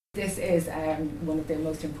This is one of the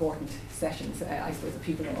most important sessions, I suppose, of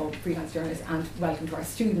people of freelance journalists, and welcome to our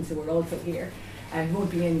students who are also here and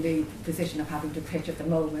won't be in the position of having to pitch at the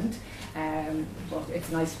moment, but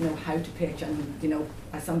it's nice to know how to pitch. And you know,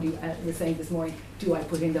 as somebody was saying this morning, do I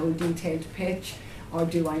put in the whole detailed pitch, or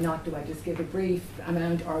do I not? Do I just give a brief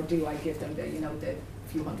amount, or do I give them the the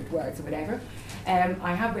few hundred words or whatever?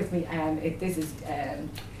 I have with me this is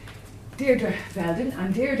Deirdre Veldin,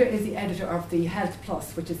 and Deirdre is the editor of the Health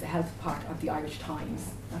Plus, which is the health part of the Irish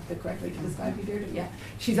Times. That's the correct way to describe you, Deirdre? Yeah.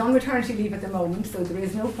 She's on maternity leave at the moment, so there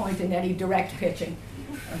is no point in any direct pitching.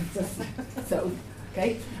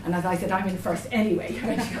 Okay. And as I said, I'm in first anyway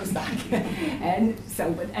when she comes back.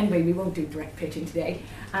 But anyway, we won't do direct pitching today.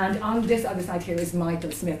 And on this other side here is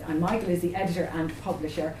Michael Smith, and Michael is the editor and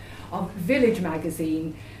publisher of Village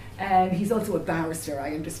magazine. He's also a barrister,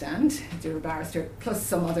 I understand. You're a barrister, plus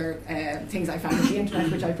some other things I found on the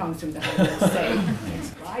internet, which I promised him that I would say.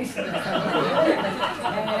 Right?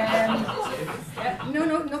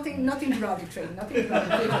 Nothing derogatory.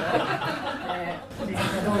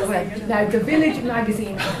 Now, the Village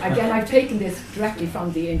magazine, again, I've taken this directly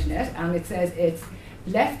from the internet, and it says it's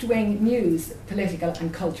left-wing news, political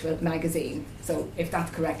and cultural magazine. So, if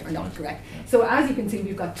that's correct or not correct. So, as you can see,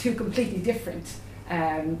 we've got two completely different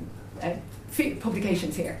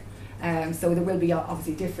publications here, so there will be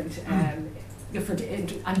obviously different, and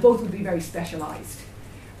both will be very specialised.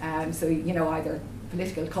 So either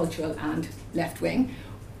political, cultural, and left wing,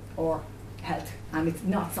 or health. And it's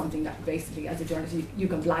not something that basically, as a journalist, you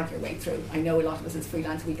can blag your way through. I know a lot of us as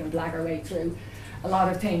freelance, we can blag our way through a lot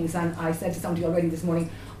of things. And I said to somebody already this morning,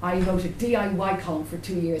 I wrote a DIY column for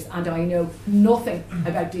 2 years, and I know nothing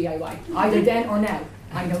about DIY, either then or now.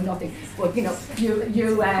 I know nothing, but you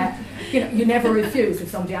never refuse if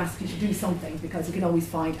somebody asks you to do something, because you can always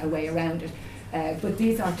find a way around it. But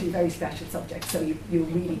these are two very special subjects, so you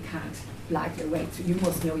really can't blag your way through. You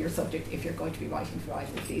must know your subject if you're going to be writing for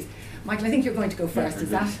either of these. Michael, I think you're going to go first. Is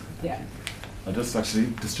that? Yeah. I just actually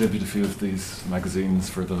distribute a few of these magazines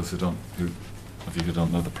for those who don't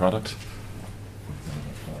know the product.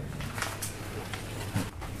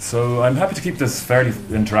 So I'm happy to keep this fairly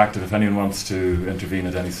interactive if anyone wants to intervene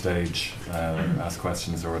at any stage, ask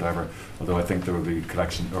questions or whatever, although I think there will be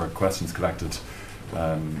questions collected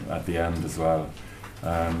at the end as well.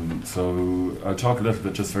 So I'll talk a little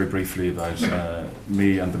bit, just very briefly, about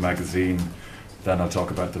me and the magazine. Then I'll talk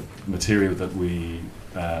about the material that we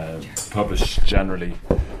publish generally,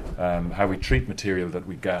 how we treat material that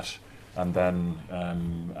we get, and then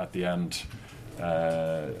at the end,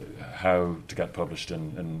 how to get published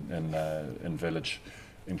in Village,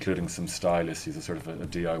 including some style issues, a sort of a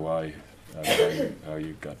DIY, how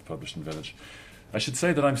you get published in Village. I should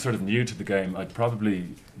say that I'm sort of new to the game. I'd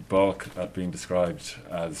probably balk at being described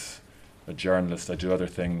as a journalist. I do other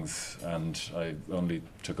things, and I only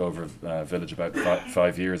took over Village about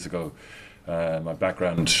 5 years ago. My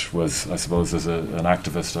background was, I suppose, as an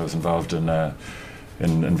activist. I was involved in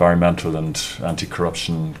environmental and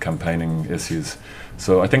anti-corruption campaigning issues.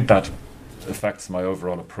 So I think that affects my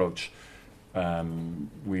overall approach.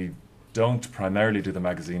 We don't primarily do the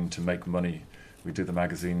magazine to make money. We do the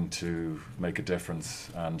magazine to make a difference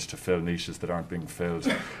and to fill niches that aren't being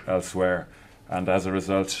filled elsewhere. And as a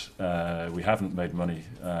result, we haven't made money.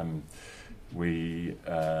 In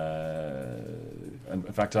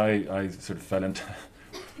fact, I sort of fell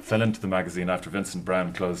into the magazine after Vincent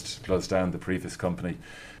Browne closed down the previous company,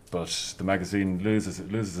 but the magazine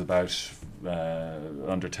loses about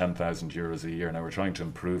under €10,000 a year. Now we're trying to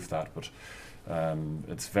improve that, but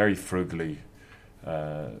it's very frugally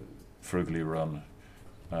run,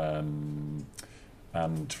 and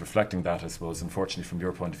reflecting that, I suppose, unfortunately from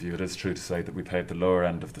your point of view, it is true to say that we pay at the lower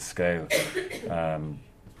end of the scale.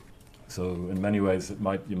 So in many ways,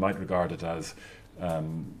 you might regard it as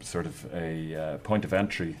sort of a point of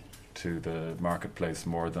entry to the marketplace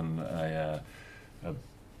more than a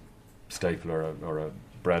staple or a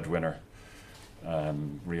breadwinner,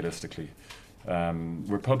 realistically.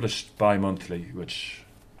 We're published bi-monthly, which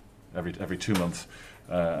every 2 months,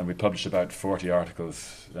 and we publish about 40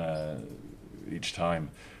 articles each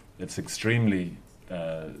time. It's extremely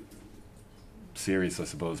serious, I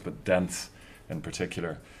suppose, but dense in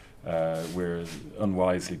particular. We're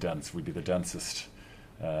unwisely dense. We'd be the densest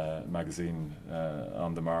magazine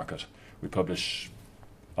on the market. We publish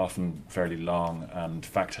often fairly long and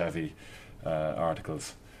fact-heavy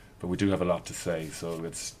articles, but we do have a lot to say, so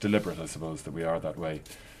it's deliberate, I suppose, that we are that way.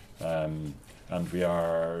 And we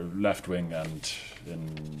are left-wing and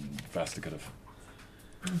investigative.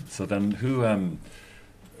 So then who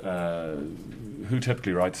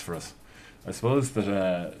typically writes for us? I suppose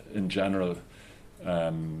that in general,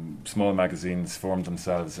 small magazines formed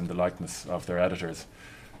themselves in the likeness of their editors.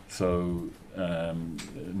 So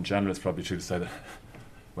in general, it's probably true to say that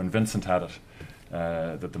when Vincent had it,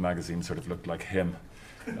 that the magazine sort of looked like him,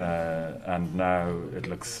 and now it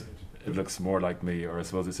looks more like me, or I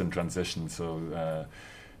suppose it's in transition. So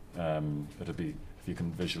it'll be, if you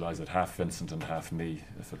can visualise it, half Vincent and half me,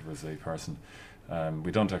 if it was a person.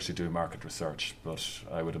 We don't actually do market research, but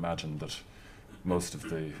I would imagine that most of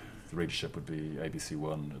the readership would be ABC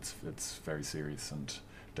One. It's very serious and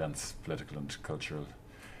dense political and cultural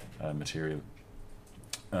material.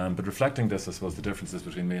 But reflecting this, I suppose the differences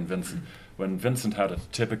between me and Vincent. When Vincent had it,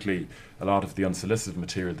 typically a lot of the unsolicited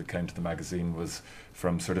material that came to the magazine was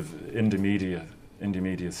from sort of indie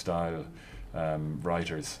media style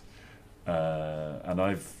writers. And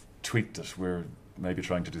I've tweaked it. We're maybe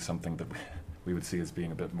trying to do something that we would see as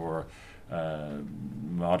being a bit more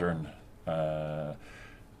modern,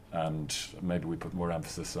 and maybe we put more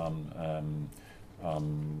emphasis on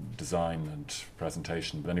design and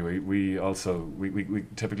presentation. But anyway, we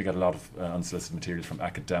typically get a lot of unsolicited material from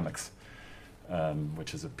academics,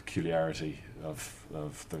 which is a peculiarity of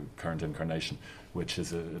the current incarnation, which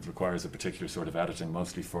is it requires a particular sort of editing,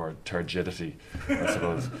 mostly for turgidity, I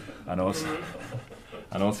suppose, and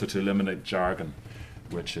also to eliminate jargon,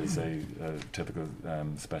 which is a typical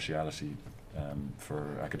speciality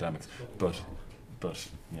for academics.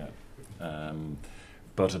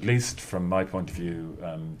 But at least from my point of view,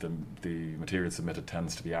 the material submitted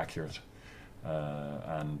tends to be accurate,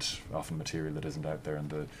 and often material that isn't out there in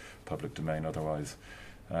the public domain otherwise.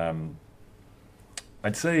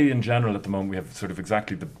 I'd say in general at the moment we have sort of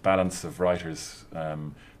exactly the balance of writers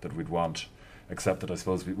that we'd want, except that I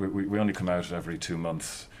suppose we only come out every 2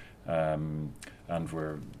 months, and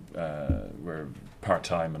we're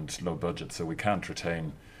part-time and low budget, so we can't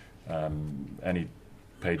retain any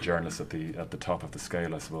paid journalists at the top of the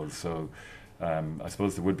scale, I suppose. So I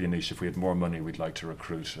suppose there would be a niche. If we had more money, we'd like to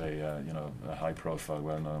recruit a high-profile,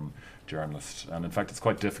 well-known journalist. And in fact, it's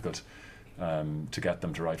quite difficult to get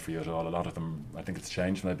them to write for you at all. A lot of them, I think it's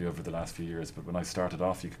changed maybe over the last few years, but when I started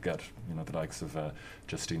off, you could get the likes of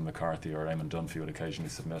Justine McCarthy or Eamon Dunphy would occasionally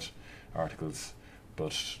submit articles.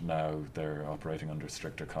 But now they're operating under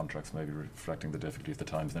stricter contracts, maybe reflecting the difficulty of the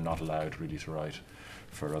times. They're not allowed really to write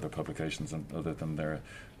for other publications other than their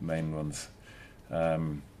main ones.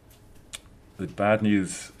 The bad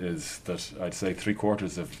news is that I'd say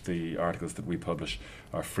 3/4 of the articles that we publish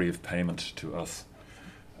are free of payment to us.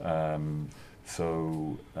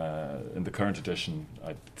 So in the current edition,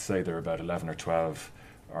 I'd say there are about 11 or 12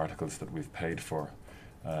 articles that we've paid for.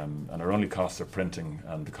 And our only costs are printing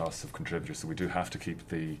and the costs of contributors, so we do have to keep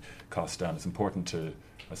the costs down. It's important to,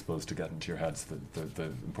 I suppose, to get into your heads the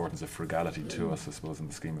importance of frugality to us, I suppose, in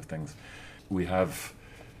the scheme of things. We have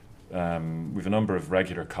a number of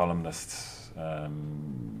regular columnists.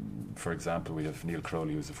 For example, we have Neil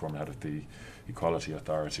Crowley, who's the former head of the Equality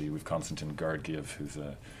Authority. We've Konstantin Georgiev, who's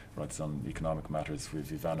writes on economic matters. We've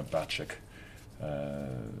Ivana Bacik,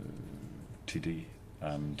 TD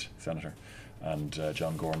and Senator, and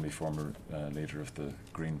John Gormley, former leader of the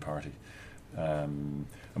Green Party. And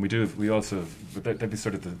we also, they'd be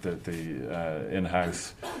sort of the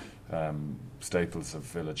in-house staples of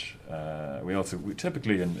Village. We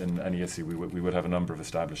typically in any issue we would have a number of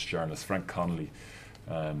established journalists. Frank Connolly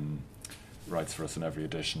writes for us in every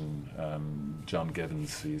edition. John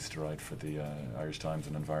Gibbons, who used to write for the Irish Times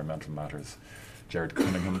on environmental matters. Gerard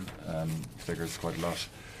Cunningham figures quite a lot.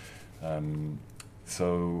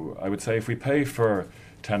 So I would say if we pay for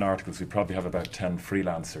 10 articles, we probably have about 10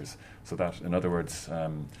 freelancers. So that, in other words,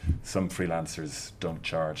 some freelancers don't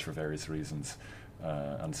charge for various reasons,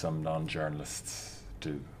 and some non-journalists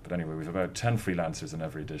do. But anyway, we have about 10 freelancers in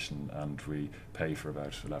every edition, and we pay for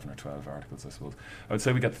about 11 or 12 articles, I suppose. I would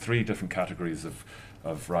say we get 3 different categories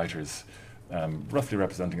of writers, roughly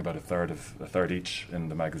representing about a third each in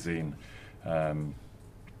the magazine.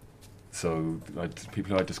 So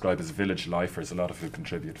people who I describe as village lifers, a lot of who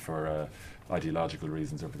contribute for ideological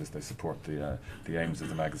reasons or because they support the aims of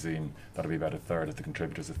the magazine. That would be about a third of the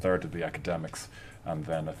contributors. A third would be academics, and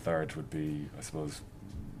then a third would be, I suppose,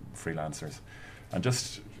 freelancers. And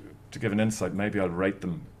just to give an insight, maybe I'll rate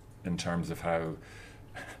them in terms of how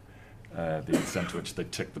the extent to which they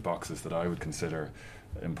tick the boxes that I would consider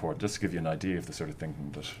important, just to give you an idea of the sort of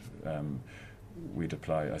thinking that we'd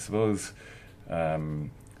apply. I suppose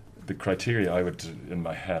the criteria I would, in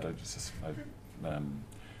my head, I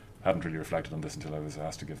hadn't really reflected on this until I was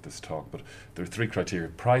asked to give this talk, but there are 3 criteria.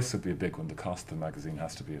 Price would be a big one. The cost of the magazine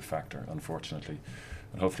has to be a factor, unfortunately.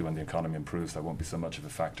 and hopefully when the economy improves that won't be so much of a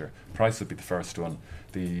factor. Price would be the first one.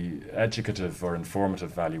 The educative or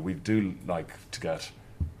informative value, we do like to get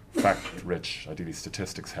fact-rich, ideally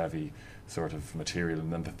statistics-heavy sort of material.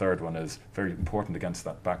 And then the third one is very important against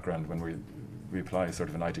that background when we apply sort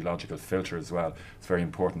of an ideological filter as well. It's very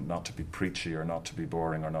important not to be preachy or not to be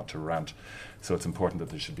boring or not to rant. So it's important that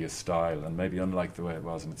there should be a style, and maybe unlike the way it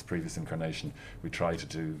was in its previous incarnation, we try to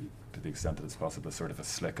do, to the extent that it's possible, a sort of a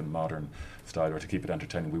slick and modern style, or to keep it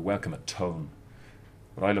entertaining. We welcome a tone.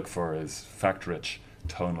 What I look for is fact-rich,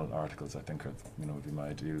 tonal articles, I think, would be my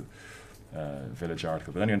ideal Village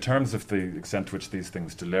article. But anyway, in terms of the extent to which these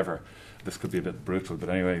things deliver, this could be a bit brutal, but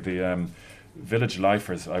anyway, the Village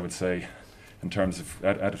lifers, I would say, in terms of,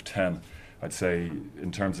 out of 10, I'd say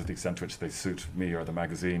in terms of the extent to which they suit me or the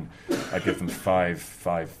magazine, I'd give them 5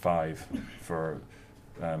 for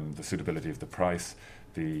the suitability of the price,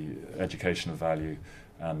 the educational value,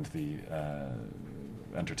 and the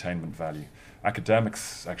entertainment value.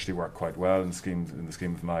 Academics actually work quite well in the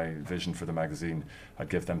scheme of my vision for the magazine. I'd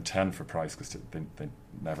give them 10 for price because they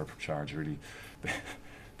never charge really.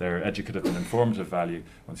 Their educative and informative value,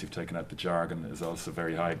 once you've taken out the jargon, is also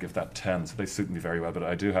very high. I'd give that 10, so they suit me very well, but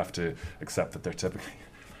I do have to accept that they're typically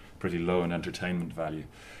pretty low in entertainment value.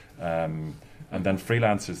 And then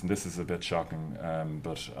freelancers, and this is a bit shocking,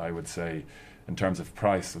 but I would say in terms of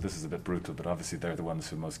price, so this is a bit brutal, but obviously they're the ones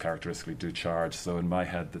who most characteristically do charge. So in my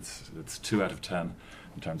head, it's 2 out of 10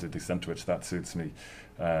 in terms of the extent to which that suits me.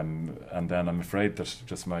 And then I'm afraid that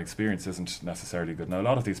just my experience isn't necessarily good. Now, a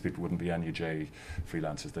lot of these people wouldn't be NUJ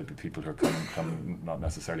freelancers. They'd be people who are coming not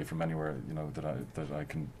necessarily from anywhere, that I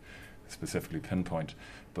can specifically pinpoint.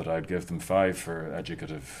 But I'd give them 5 for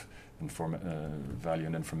educative value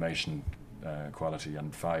and information quality,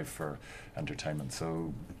 and 5 for entertainment.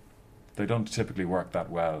 So they don't typically work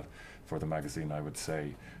that well for the magazine, I would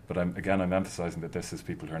say. But I'm emphasising that this is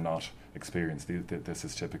people who are not experienced. This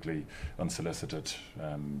is typically unsolicited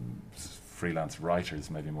freelance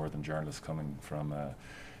writers, maybe more than journalists, coming from,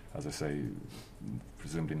 as I say,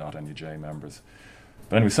 presumably not NUJ members.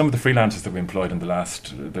 But anyway, some of the freelancers that we employed in the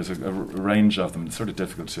last, there's a range of them. It's sort of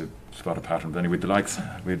difficult to spot a pattern. But anyway,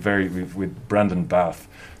 we'd Brendan Bath,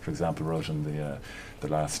 for example, wrote in the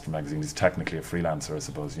last magazine. He's technically a freelancer, I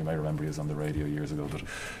suppose. You may remember he was on the radio years ago. But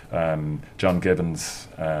John Gibbons,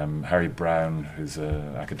 Harry Brown, who's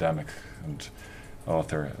an academic and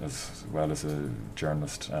author as well as a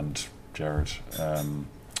journalist, and Gerard.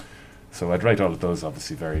 So I'd rate all of those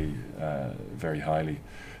obviously very, very highly.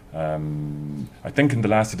 I think in the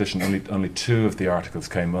last edition only 2 of the articles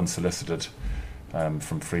came unsolicited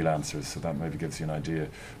from freelancers, so that maybe gives you an idea.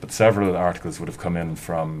 But several articles would have come in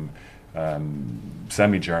from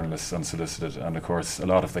semi-journalists unsolicited, and of course a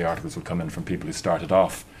lot of the articles would come in from people who started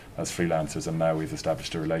off as freelancers, and now we've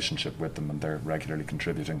established a relationship with them and they're regularly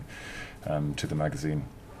contributing to the magazine.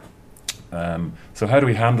 So how do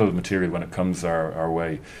we handle material when it comes our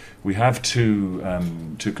way? We have two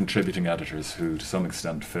contributing editors who to some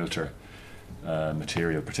extent filter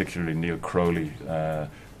material, particularly Neil Crowley,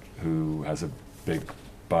 who has a big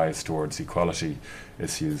bias towards equality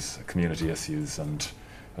issues, community issues, and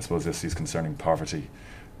I suppose issues concerning poverty.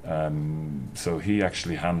 So he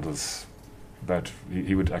actually handles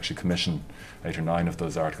he would actually commission 8 or 9 of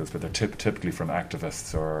those articles, but they're typically from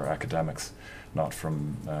activists or academics, not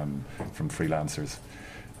from freelancers.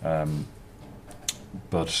 And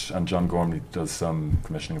John Gormley does some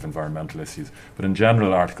commissioning of environmental issues. But in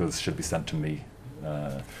general, articles should be sent to me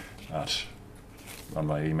on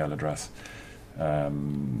my email address, I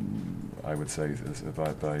would say,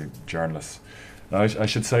 by journalists. Now, I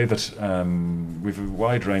should say that we've a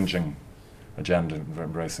wide-ranging agenda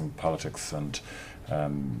embracing politics and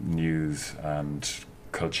news and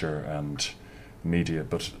culture and media,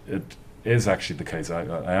 but it is actually the case.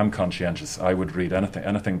 I am conscientious. I would read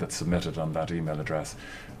anything that's submitted on that email address.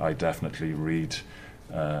 I definitely read,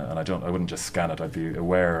 and I wouldn't just scan it. I'd be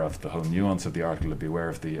aware of the whole nuance of the article. I'd be aware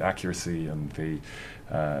of the accuracy and the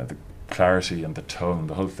clarity and the tone,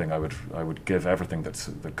 the whole thing. I would give everything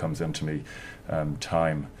that comes into me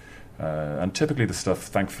time, and typically the stuff,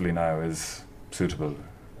 thankfully now, is suitable.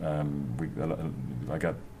 I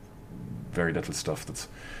get very little stuff that's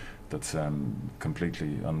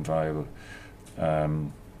completely unviable.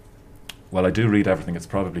 While I do read everything, it's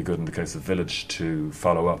probably good in the case of Village to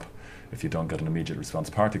follow up if you don't get an immediate response,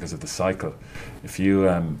 partly because of the cycle. If you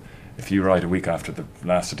write a week after the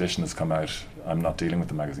last edition has come out, I'm not dealing with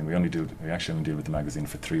the magazine. We actually only deal with the magazine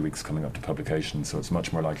for 3 weeks coming up to publication, so it's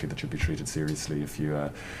much more likely that you'll be treated seriously if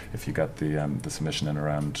you get the submission in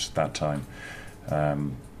around that time.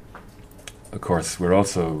 of course, we're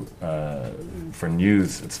also, for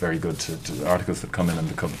news, it's very good to articles that come in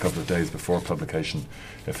the couple of days before publication,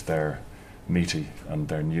 if they're meaty and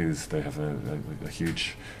they're news, they have a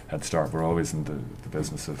huge head start. We're always in the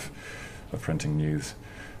business of printing news.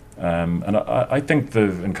 And I think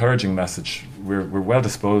the encouraging message, we're well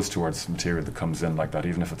disposed towards material that comes in like that,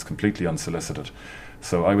 even if it's completely unsolicited.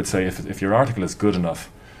 So I would say if your article is good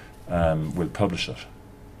enough, we'll publish it.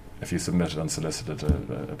 If you submit it unsolicited,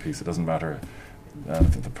 a piece, it doesn't matter. I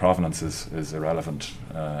think the provenance is irrelevant.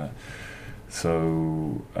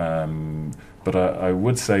 But I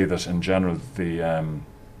would say that in general, the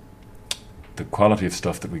quality of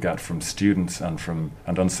stuff that we get from students and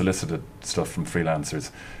unsolicited stuff from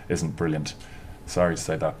freelancers isn't brilliant. Sorry to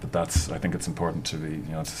say that, but I think it's important to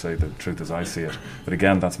to say the truth as I see it. But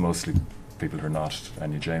again, that's mostly people who are not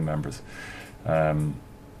NUJ members. And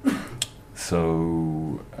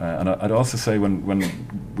I'd also say when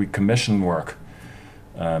we commission work,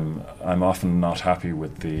 I'm often not happy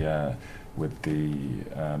with the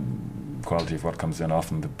quality of what comes in.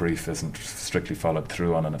 Often the brief isn't strictly followed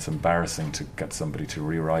through on, and it's embarrassing to get somebody to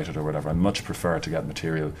rewrite it or whatever. I much prefer to get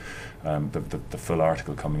material, the full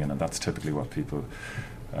article coming in, and that's typically what people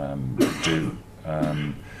do.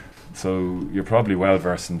 So you're probably well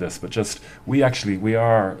versed in this, but we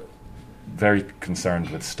are very concerned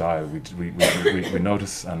with style. We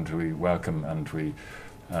notice and we welcome and we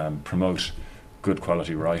promote good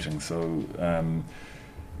quality writing. So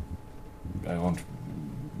I won't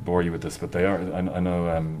bore you with this, but they are. I know.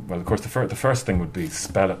 Well, of course, the first thing would be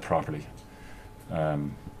spell it properly.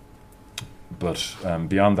 But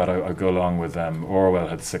beyond that, I go along with Orwell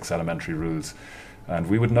had 6 elementary rules, and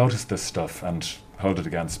we would notice this stuff and hold it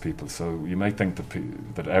against people. So you may think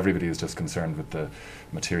that everybody is just concerned with the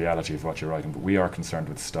materiality of what you're writing, but we are concerned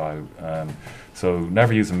with style. So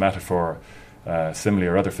never use a metaphor, simile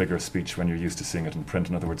or other figure of speech when you're used to seeing it in print.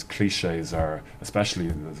 In other words, cliches are, especially,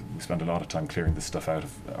 we spend a lot of time clearing this stuff out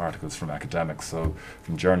of articles from academics, so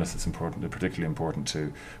from journalists it's particularly important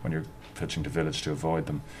to, when you're pitching to Village, to avoid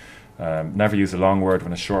them. Never use a long word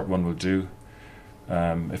when a short one will do.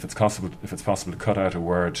 If it's possible to cut out a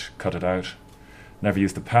word, cut it out. Never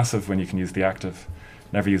use the passive when you can use the active.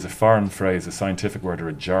 Never use a foreign phrase, a scientific word or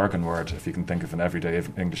a jargon word if you can think of an everyday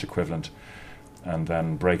English equivalent, and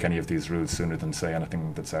then break any of these rules sooner than say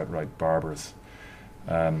anything that's outright barbarous.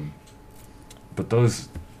 But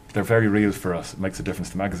they're very real for us. It makes a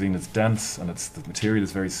difference. The magazine is dense and the material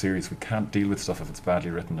is very serious. We can't deal with stuff if it's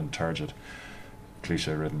badly written and turgid,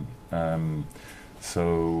 cliche written.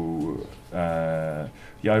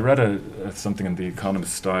 I read something in the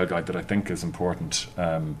Economist Style Guide that I think is important,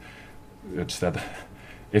 which said,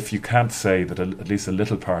 if you can't say that at least a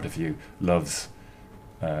little part of you loves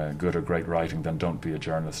good or great writing, then don't be a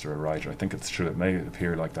journalist or a writer. I think it's true. It may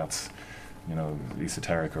appear like that's,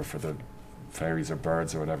 esoteric or for the fairies or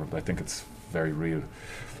birds or whatever, but I think it's very real.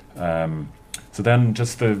 So then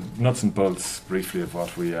just the nuts and bolts briefly of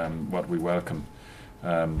what we welcome.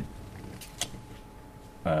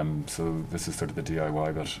 So this is sort of the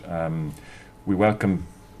DIY, but we welcome.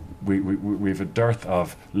 We have a dearth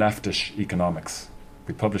of leftish economics.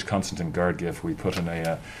 We publish Konstantin Gurdgiev. We put in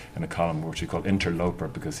a column which we call Interloper,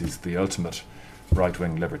 because he's the ultimate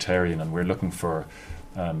right-wing libertarian, and we're looking for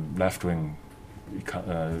left-wing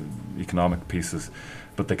economic pieces,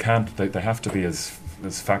 but they can't. They have to be as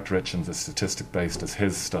fact-rich and as statistic-based as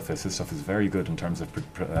his stuff is. His stuff is very good in terms of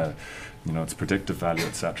its predictive value,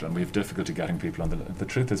 etc. And we have difficulty getting people on the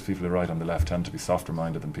truth is, people who write on the left tend to be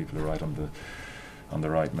softer-minded than people who write on the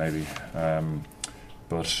right, maybe.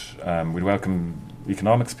 But we'd welcome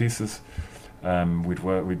economics pieces.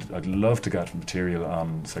 I'd love to get material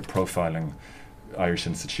on, say, profiling Irish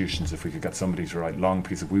institutions. If we could get somebody to write long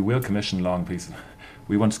pieces, we will commission long pieces.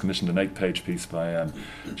 We once commissioned an 8-page piece by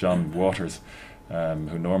John Waters,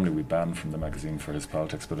 who normally we ban from the magazine for his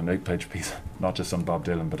politics, but an 8-page piece, not just on Bob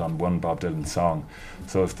Dylan, but on one Bob Dylan song.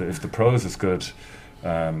 So if the prose is good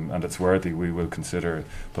and it's worthy, we will consider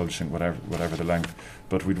publishing whatever the length.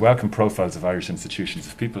 But we'd welcome profiles of Irish institutions.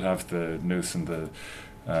 If people have the nous and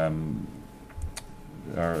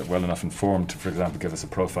are well enough informed to, for example, give us a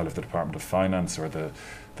profile of the Department of Finance or the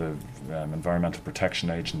Environmental Protection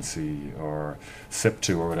Agency or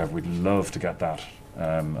SIPTU or whatever, we'd love to get that.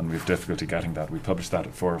 And we have difficulty getting that. We publish that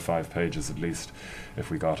at 4 or 5 pages at least, if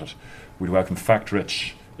we got it. We'd welcome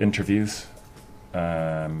fact-rich interviews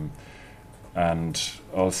and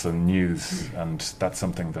also news, and that's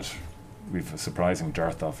something that we've a surprising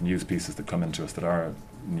dearth of. News pieces that come into us that are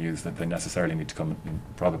news, that they necessarily need to come,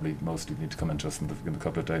 probably mostly need to come into us in the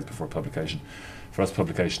couple of days before publication. For us,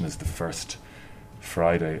 publication is the first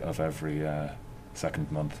Friday of every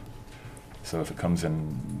second month. So if it comes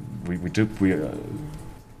in, we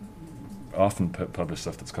often publish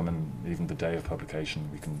stuff that's come in even the day of publication.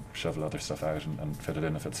 We can shovel other stuff out and fit it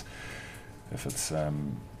in if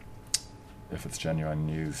it's genuine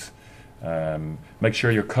news. Make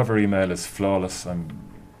sure your cover email is flawless.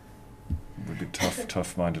 Would be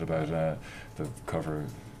tough-minded about the cover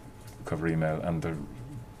email, and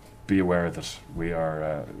be aware that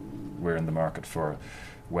we're in the market for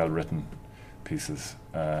well-written pieces.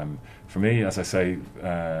 For me, as I say,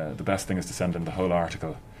 the best thing is to send in the whole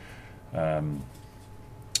article, or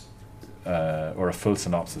a full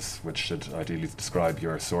synopsis, which should ideally describe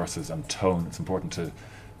your sources and tone. It's important to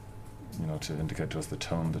indicate to us the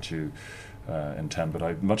tone that you intend. But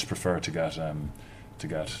I much prefer to get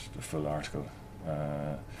the full article,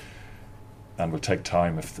 and will take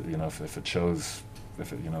time if it shows,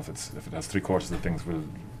 if it has 3/4 of the things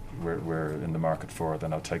we're in the market for,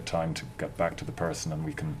 then I'll take time to get back to the person, and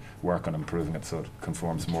we can work on improving it so it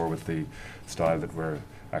conforms more with the style that we're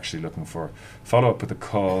actually looking for. Follow up with a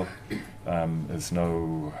call is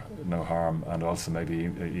no harm, and also maybe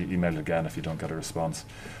email again if you don't get a response.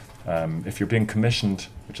 If you're being commissioned,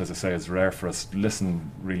 which as I say is rare for us,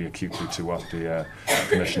 listen really acutely to what the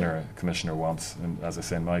commissioner wants. And as I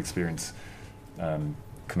say, in my experience,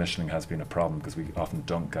 commissioning has been a problem because we often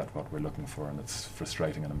don't get what we're looking for, and it's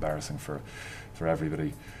frustrating and embarrassing for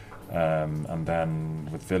everybody. And then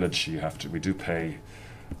with Village, we do pay,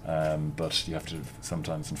 but you have to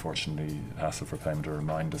sometimes, unfortunately, hassle for payment or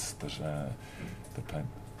remind us that payment.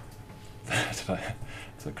 It's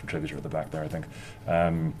a contributor at the back there, I think.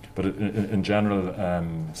 But in general,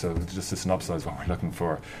 so just to synopsise what we're looking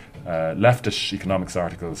for: leftish economics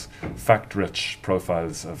articles, fact-rich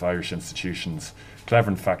profiles of Irish institutions,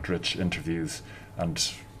 clever and fact-rich interviews,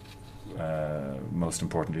 and most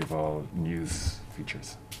importantly of all, news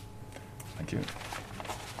features. Thank you.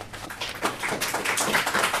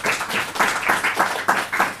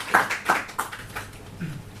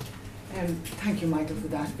 Thank you, Michael, for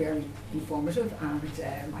that. Very informative. And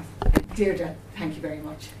Deirdre, thank you very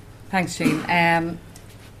much. Thanks, Jean.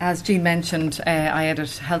 As Jean mentioned, I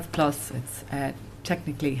edit Health Plus. It's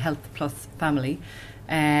technically Health Plus Family,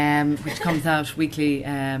 which comes out weekly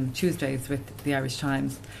Tuesdays with the Irish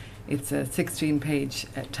Times. It's a 16-page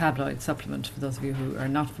tabloid supplement for those of you who are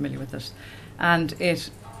not familiar with it. And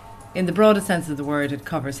it, in the broadest sense of the word, it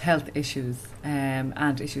covers health issues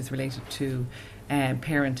and issues related to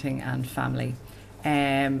parenting and family.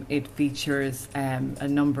 It features a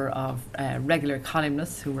number of regular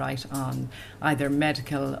columnists who write on either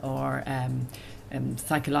medical or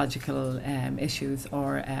psychological issues,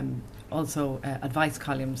 or also advice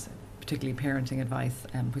columns, particularly parenting advice,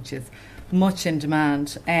 which is much in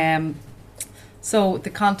demand. So the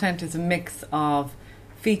content is a mix of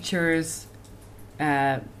features,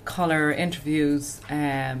 colour, interviews,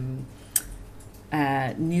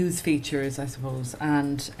 news features, I suppose,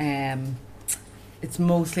 and it's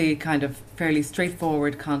mostly kind of fairly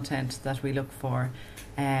straightforward content that we look for,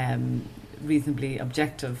 reasonably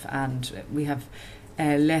objective, and we have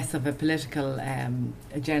less of a political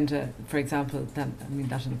agenda, for example, than, I mean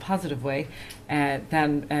that in a positive way,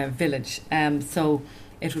 than Village. So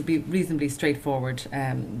it would be reasonably straightforward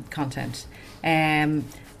content. And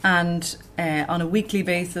on a weekly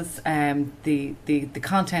basis, the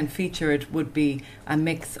content featured would be a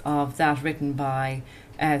mix of that written by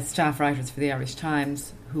staff writers for the Irish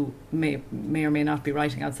Times, who may or may not be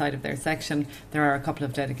writing outside of their section. There are a couple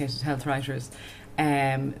of dedicated health writers.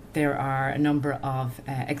 There are a number of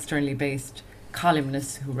externally based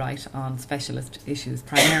columnists who write on specialist issues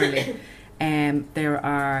primarily. There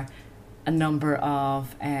are a number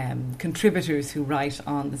of contributors who write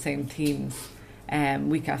on the same themes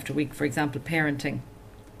week after week, for example, parenting.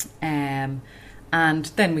 And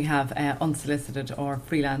then we have unsolicited or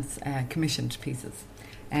freelance commissioned pieces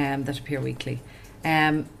that appear weekly.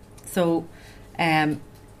 So on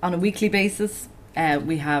a weekly basis,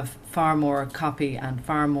 we have far more copy and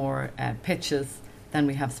far more pitches than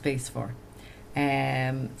we have space for.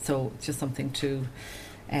 So just something to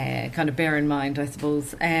kind of bear in mind, I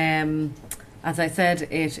suppose. As I said,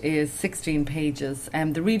 it is 16 pages.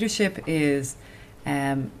 The readership is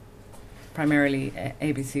primarily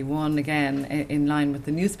ABC1, again, in line with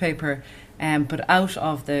the newspaper. But out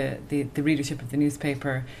of the readership of the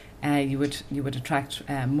newspaper, you would attract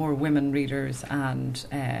more women readers and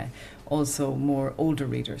also more older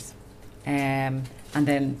readers, and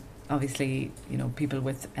then obviously people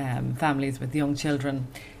with families with young children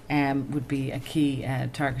would be a key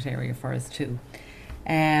target area for us too.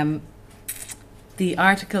 The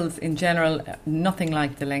articles in general, nothing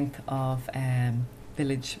like the length of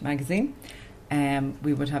Village magazine.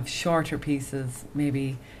 We would have shorter pieces,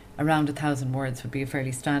 maybe around 1,000 words would be a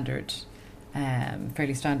fairly standard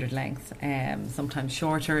length, sometimes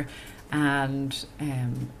shorter, and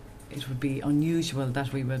it would be unusual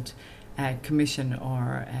that we would commission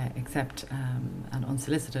or accept an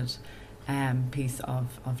unsolicited piece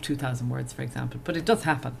of 2,000 words, for example. But it does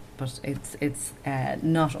happen, but it's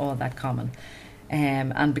not all that common.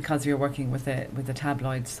 And because you're working with a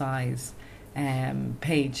tabloid size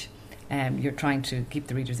page, you're trying to keep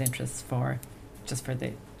the reader's interest for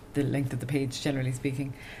the length of the page, generally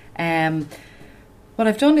speaking. What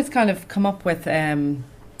I've done is kind of come up with,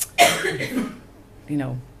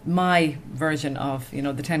 my version of,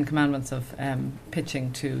 the 10 commandments of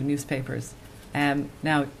pitching to newspapers.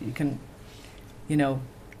 Now you can,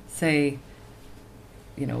 say,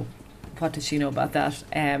 what does she know about that?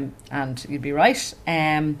 And you'd be right.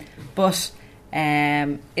 But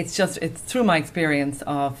it's through my experience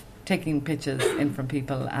of taking pitches in from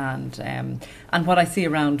people and what I see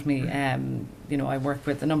around me. I work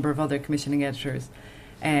with a number of other commissioning editors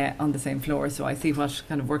on the same floor, so I see what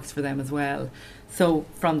kind of works for them as well. So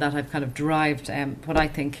from that, I've kind of derived what I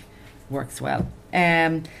think works well.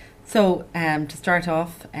 So to start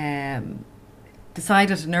off,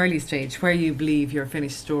 decide at an early stage where you believe your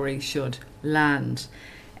finished story should land.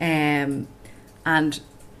 And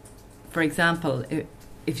for example,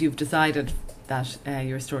 if you've decided that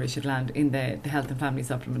your story should land in the Health and Family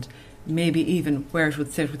Supplement, maybe even where it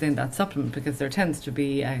would sit within that supplement, because there tends to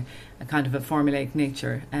be a kind of a formulaic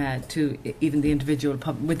nature to even the individual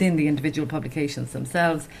within the individual publications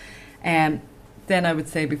themselves. Then I would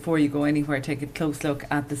say before you go anywhere, take a close look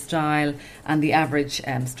at the style and the average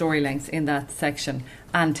story lengths in that section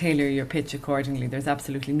and tailor your pitch accordingly. There's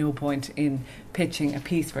absolutely no point in pitching a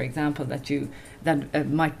piece, for example, that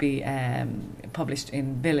might be published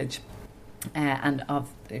in Village and of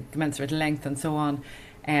commensurate length and so on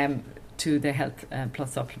to the Health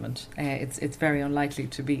Plus supplement. It's very unlikely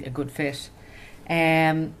to be a good fit.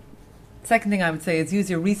 Second thing I would say is use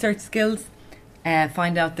your research skills.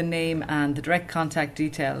 Find out the name and the direct contact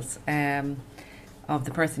details of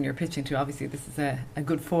the person you're pitching to. Obviously, this is a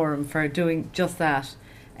good forum for doing just that.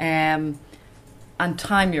 And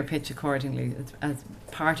time your pitch accordingly as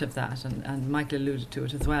part of that. And Michael alluded to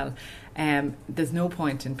it as well. There's no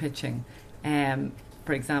point in pitching,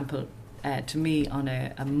 for example, to me on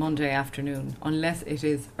a Monday afternoon, unless it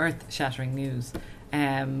is earth-shattering news,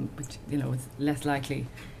 which is less likely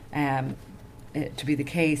to be the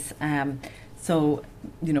case. So,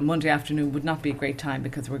 Monday afternoon would not be a great time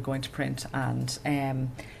because we're going to print and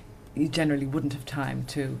you generally wouldn't have time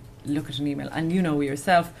to look at an email. And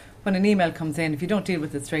yourself, when an email comes in, if you don't deal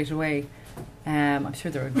with it straight away, I'm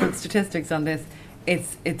sure there are good statistics on this,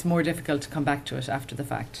 it's more difficult to come back to it after the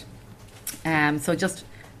fact. So just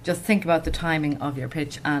think about the timing of your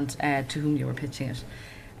pitch and to whom you were pitching it.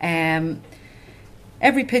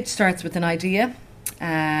 Every pitch starts with an idea.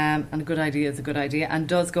 And a good idea is a good idea and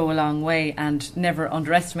does go a long way, and never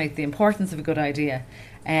underestimate the importance of a good idea.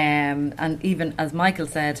 And even, as Michael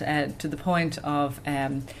said, to the point of,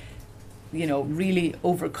 really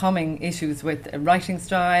overcoming issues with writing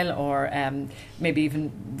style or maybe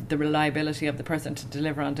even the reliability of the person to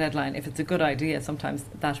deliver on deadline. If it's a good idea, sometimes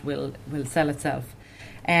that will sell itself.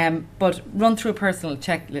 But run through a personal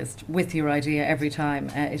checklist with your idea every time.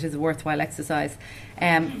 It is a worthwhile exercise.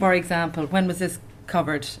 For example, when was this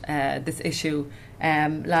covered, this issue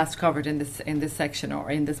last covered in this section or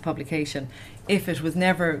in this publication? If it was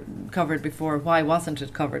never covered before, why wasn't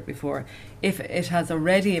it covered before? If it has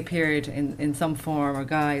already appeared in some form or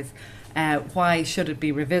guise, why should it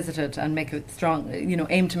be revisited, and make it strong?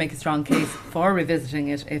 Aim to make a strong case for revisiting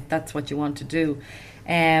it if that's what you want to do.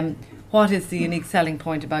 What is the unique selling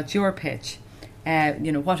point about your pitch?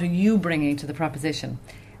 What are you bringing to the proposition?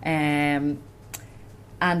 And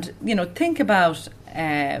think about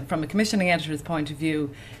from a commissioning editor's point of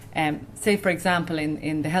view. Say, for example,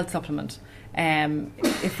 in the health supplement,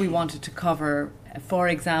 if we wanted to cover, for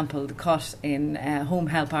example, the cut in home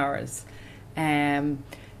help hours,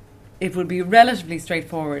 it would be relatively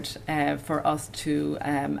straightforward for us to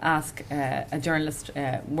ask a journalist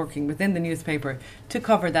working within the newspaper to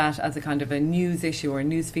cover that as a kind of a news issue or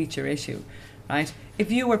news feature issue, right? If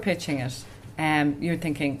you were pitching it, you're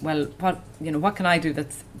thinking, well, what can I do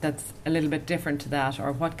that's a little bit different to that,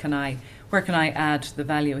 or where can I add the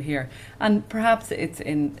value here? And perhaps it's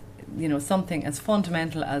in something as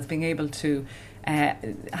fundamental as being able to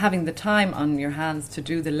having the time on your hands to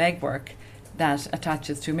do the legwork that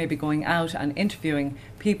attaches to maybe going out and interviewing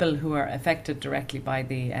people who are affected directly by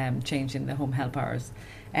the change in the home help hours.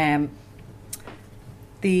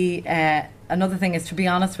 the another thing is to be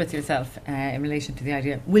honest with yourself in relation to the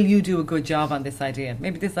idea. Will you do a good job on this idea?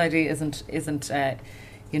 Maybe this idea isn't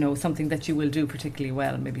something that you will do particularly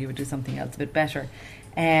well. Maybe you would do something else a bit better.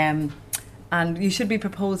 And you should be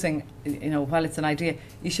proposing, while it's an idea,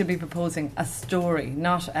 you should be proposing a story,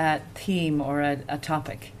 not a theme or a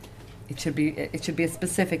topic. It should be as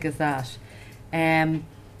specific as that.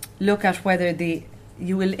 Look at whether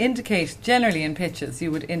you will indicate, generally in pitches,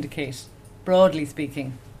 you would indicate, broadly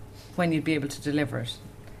speaking, when you'd be able to deliver it,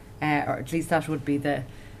 or at least that would be the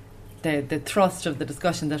thrust of the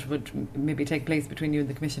discussion that would maybe take place between you and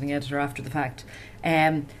the commissioning editor after the fact.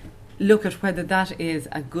 Look at whether that is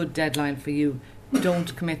a good deadline for you.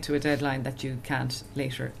 Don't commit to a deadline that you can't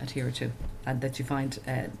later adhere to, and that you find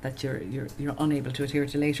that you're unable to adhere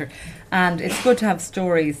to later. And it's good to have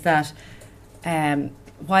stories that,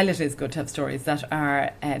 while it is good to have stories that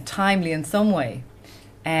are timely in some way,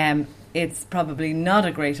 it's probably not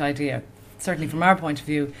a great idea, certainly from our point of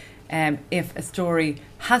view, if a story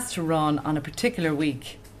has to run on a particular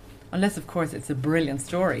week, unless of course it's a brilliant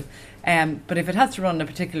story. But if it has to run in a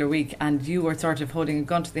particular week and you are sort of holding a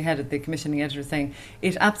gun to the head of the commissioning editor saying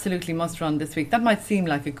it absolutely must run this week, that might seem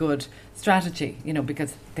like a good strategy,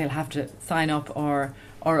 because they'll have to sign up or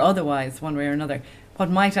otherwise, one way or another. What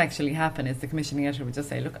might actually happen is the commissioning editor would just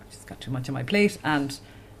say, look, I've just got too much on my plate, and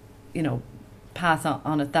pass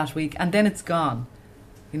on it that week, and then it's gone.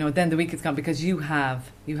 Then the week is gone because you have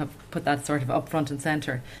put that sort of up front and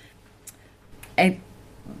centre. It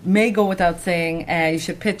may go without saying you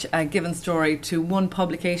should pitch a given story to one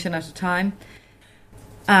publication at a time,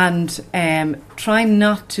 and try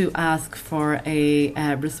not to ask for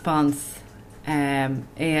a response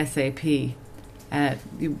ASAP.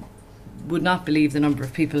 You would not believe the number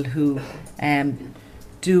of people who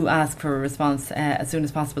do ask for a response as soon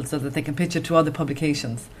as possible so that they can pitch it to other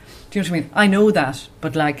publications. Do you know what I mean? I know that,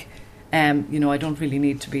 but I don't really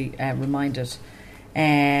need to be reminded.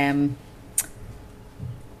 The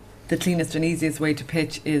cleanest and easiest way to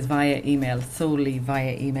pitch is via email, solely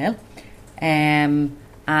via email. And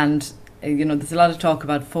there's a lot of talk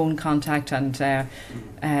about phone contact and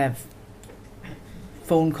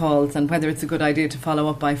phone calls and whether it's a good idea to follow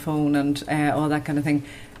up by phone and all that kind of thing.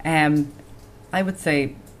 I would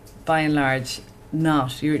say, by and large,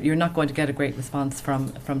 not. You're not going to get a great response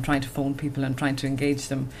from trying to phone people and trying to engage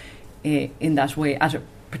them in that way at a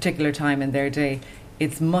particular time in their day.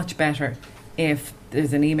 It's much better if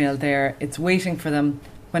there's an email there. It's waiting for them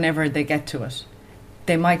whenever they get to it.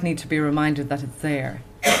 They might need to be reminded that it's there.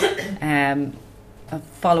 A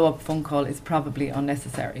follow-up phone call is probably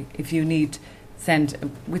unnecessary. If you need, send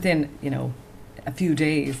within a few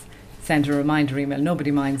days, send a reminder email.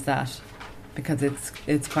 Nobody minds that, because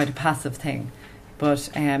it's quite a passive thing. But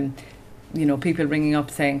people ringing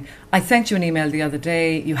up saying, I sent you an email the other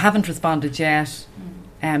day, you haven't responded yet,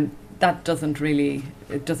 that doesn't really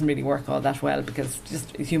work all that well, because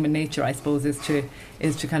just human nature, I suppose, is to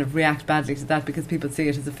kind of react badly to that, because people see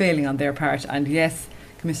it as a failing on their part. And yes,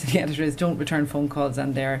 commissioning editors don't return phone calls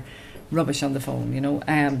and they're rubbish on the phone,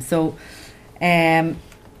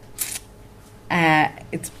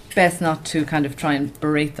 it's best not to kind of try and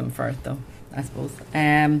berate them for it, though, I suppose.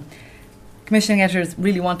 Commissioning editors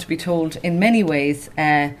really want to be told in many ways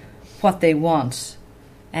what they want.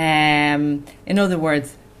 In other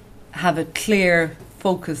words, have a clear,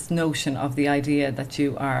 focused notion of the idea that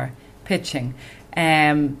you are pitching.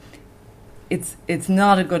 It's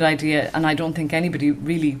not a good idea, and I don't think anybody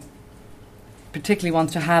really particularly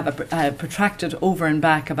wants to have a protracted over and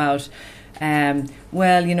back about, do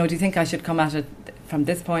you think I should come at it from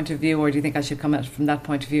this point of view, or do you think I should come at it from that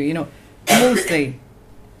point of view? Mostly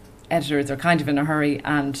editors are kind of in a hurry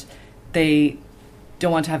and they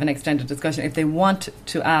don't want to have an extended discussion. If they want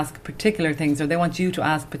to ask particular things, or they want you to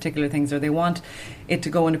ask particular things, or they want it to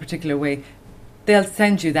go in a particular way, they'll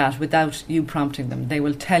send you that without you prompting them. They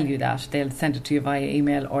will tell you that. They'll send it to you via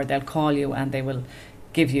email, or they'll call you and they will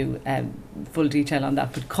give you full detail on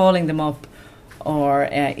that. But calling them up or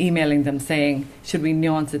emailing them saying, should we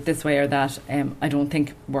nuance it this way or that, I don't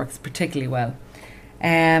think works particularly well.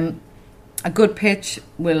 A good pitch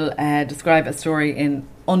will describe a story in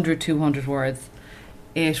under 200 words.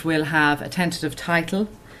 It will have a tentative title.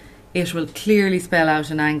 It will clearly spell out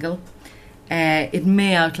an angle. It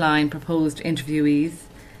may outline proposed interviewees.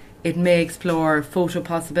 It may explore photo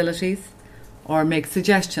possibilities or make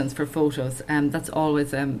suggestions for photos. That's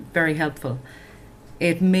always very helpful.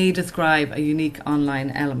 It may describe a unique online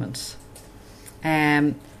element.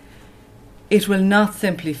 It will not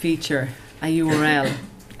simply feature a URL.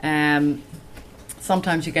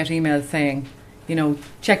 Sometimes you get emails saying,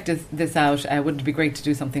 check this out, wouldn't it be great to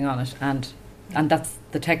do something on it? And and that's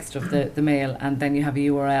the text of the mail, and then you have a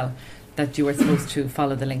URL that you are supposed to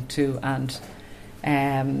follow the link to and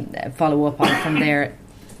follow up on from there.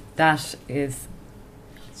 That is,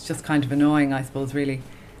 it's just kind of annoying, I suppose, really,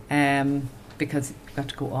 because you've got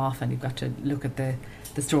to go off and you've got to look at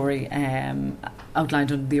the story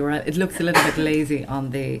outlined under the URL. It looks a little bit lazy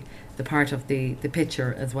on the part of the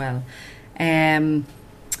picture as well.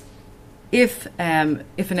 If an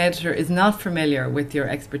editor is not familiar with your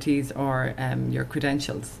expertise or your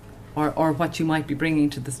credentials, or what you might be bringing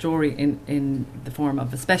to the story in the form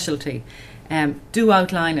of a specialty, do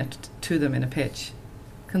outline it to them in a pitch,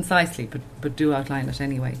 concisely, but do outline it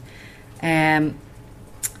anyway. And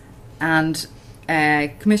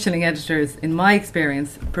commissioning editors, in my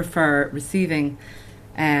experience, prefer receiving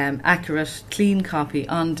accurate, clean copy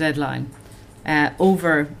on deadline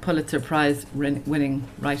over Pulitzer Prize winning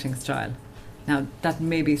writing style. Now, that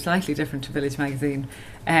may be slightly different to Village Magazine,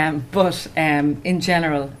 but in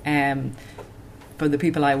general, for the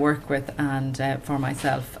people I work with and for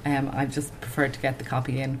myself, I just prefer to get the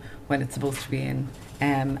copy in when it's supposed to be in,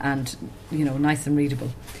 and nice and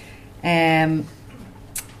readable. And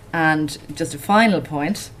just a final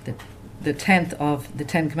point, the 10th of the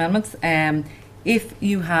 10 Commandments. If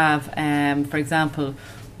you have, for example,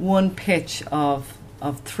 one pitch of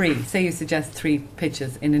 3, say you suggest 3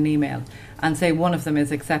 pitches in an email, and say one of them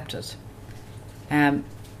is accepted,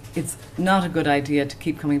 it's not a good idea to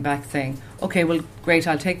keep coming back saying, okay, well, great,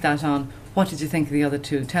 I'll take that on. What did you think of the other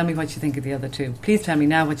 2? Tell me what you think of the other 2. Please tell me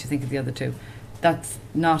now what you think of the other 2. That's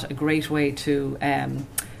not a great way to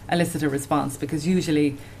elicit a response, because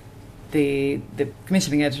usually the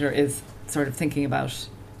commissioning editor is sort of thinking about,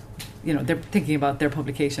 they're thinking about their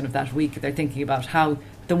publication of that week. They're thinking about how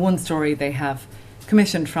the one story they have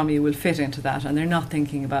commissioned from you will fit into that, and they're not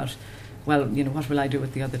thinking about, well, what will I do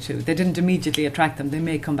with the other 2? They didn't immediately attract them. They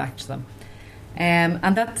may come back to them.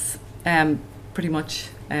 And that's pretty much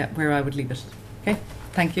where I would leave it. Okay,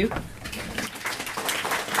 thank you.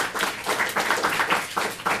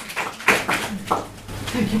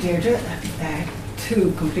 Thank you, Deirdre.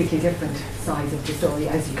 2 completely different sides of the story,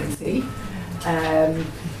 as you can see.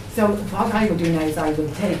 So what I will do now is I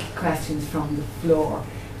will take questions from the floor.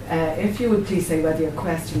 If you would please say whether your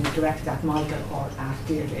question is directed at Michael or at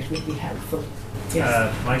Deirdre, it would be helpful.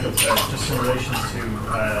 Yes. Michael, just in relation to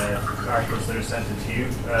articles that are sent in to you,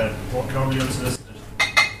 normally unsolicited,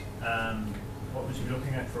 what would you be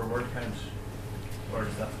looking at for a word count, or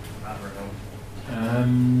does that matter at all?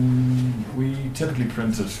 We typically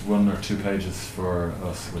printed 1 or 2 pages for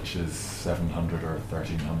us, which is 700 or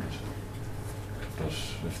 1300. But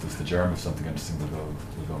if there's the germ of something interesting, we'll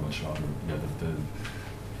go much longer. Yeah,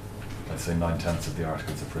 I'd say 9/10 of the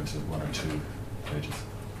articles are printed at 1 or 2 pages.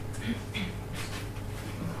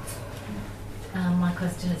 My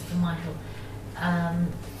question is for Michael.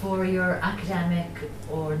 For your academic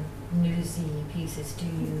or newsy pieces, do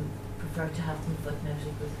you prefer to have them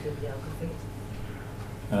footnoted with bibliography?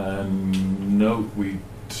 No,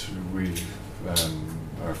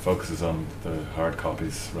 our focus is on the hard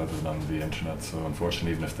copies rather than on the internet. So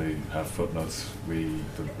unfortunately, even if they have footnotes, the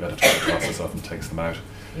editorial process often takes them out.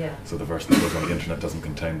 Yeah. So the version that goes on the internet doesn't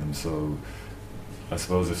contain them. So I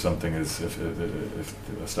suppose if something is, if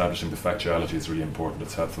establishing the factuality is really important,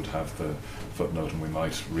 it's helpful to have the footnote, and we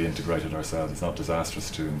might reintegrate it ourselves. It's not disastrous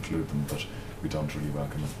to include them, but we don't really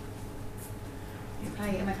welcome them.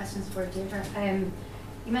 Hi, my question's for Deirdre.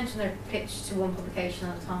 You mentioned they're pitched to one publication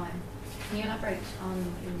at a time. Can you elaborate on,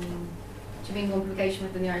 do you mean one publication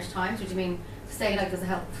within the Irish Times, or do you mean, say like there's a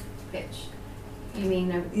health pitch? You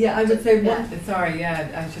mean... Yeah, I would say one, sorry,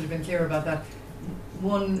 I should have been clear about that.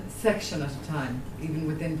 One section at a time, even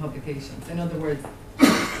within publications. In other words,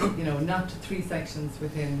 not 3 sections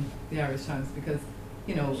within the Irish Times, because,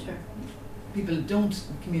 sure, people don't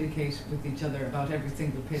communicate with each other about every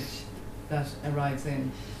single pitch that arrives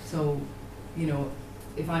in. So,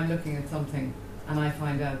 if I'm looking at something and I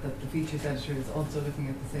find out that the features editor is also looking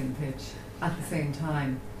at the same pitch at the same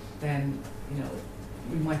time, then,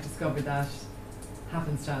 we might discover that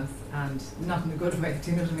happenstance, and not in a good way,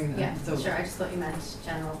 do you know what I mean? yeah, so sure, I just thought you meant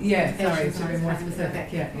general. Yeah, sorry, publications to be and more specific. specific.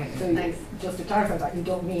 Okay. Yeah. So Thanks. just to clarify that, you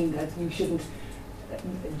don't mean that you shouldn't,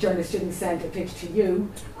 journalists shouldn't send a pitch to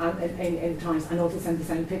you in Times and also send the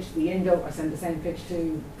same pitch to the Indo, or send the same pitch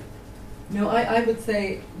to... No, I would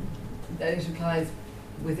say that it applies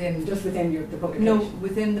within... Just within the publication? No,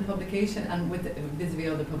 within the publication and vis-a-vis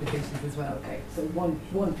other publications as well. Okay, so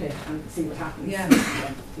one pitch and see what happens. Yeah.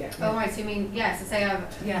 Yeah. Oh, right, so you mean, so say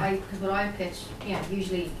Yeah. because what I pitch,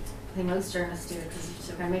 usually, I think most journalists do it, because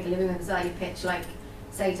you kind of make a living with it, you pitch, like,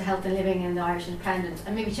 say, to Health and Living in the Irish Independent,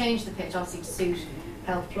 and maybe change the pitch, obviously, to suit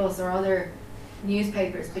Health Plus or other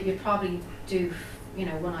newspapers, but you'd probably do, you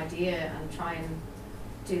know, one idea and try and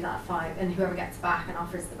do that 5, and whoever gets back and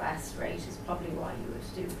offers the best rate is probably what you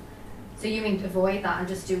would do. So you mean avoid that and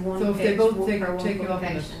just do one So if pitch they both per one take you up on it,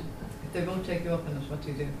 publication? if they both take you up on it, what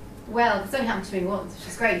do you do? Well, it's only happened to me once, which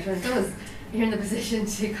is great. When it does, you're in the position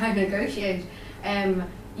to kind of negotiate.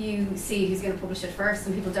 You see who's going to publish it first.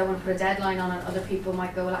 Some people don't want to put a deadline on it. Other people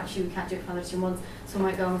might go, well, actually, we can't do it for another 2 months. Some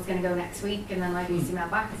might go, oh, it's going to go next week, and then I email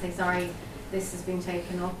back and say, sorry, this has been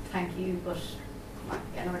taken up. Thank you, but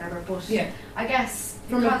again, or whatever. But Yeah. I guess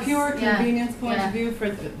From a pure convenience point yeah. of view, for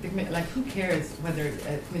like, who cares whether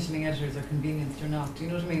commissioning editors are convenienced or not? Do you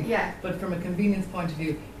know what I mean? Yeah. But from a convenience point of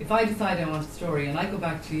view, if I decide I want a story and I go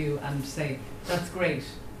back to you and say, that's great,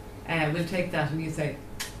 we'll take that, and you say,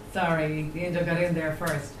 sorry, the Indo got in there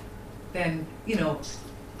first, then, you know,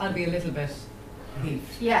 I'll be a little bit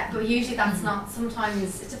peeved. Yeah, but usually that's not.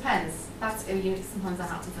 Sometimes it depends. That's sometimes that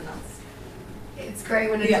happens, and it's great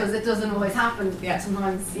when it does. It doesn't always happen. Yeah.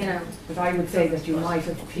 Sometimes, you know. But I would say that you might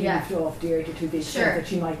have peeved off Deirdre to the extent that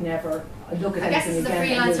she might never look at I guess anything it's a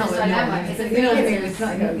again. freelancer's dilemma. It's a You know what I mean? freelancer's- It's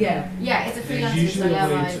not, yeah. Yeah, it's a There's freelancer's usually a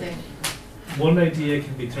dilemma, way I to- think. One idea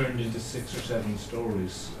can be turned into 6 or 7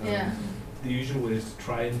 stories. Yeah. The usual way is to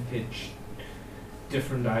try and pitch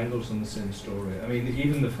different angles on the same story. I mean,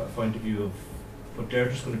 even the point of view of what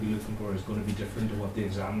Deirdre's going to be looking for is going to be different to what the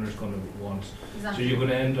examiner's going to want. Exactly. So you're going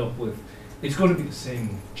to end up with, it's going to be the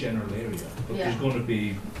same general area, but Yeah. there's going to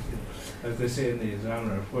be, as they say in the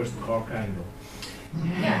examiner, where's the Cork angle?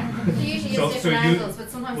 Yeah, so usually So- it's different so you angles, but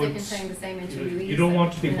sometimes they can would- say the same You interviewees. don't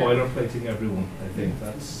want to be you know. boilerplating everyone, I think.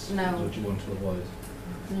 That's No. what you want to avoid.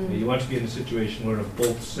 Mm. You want to be in a situation where if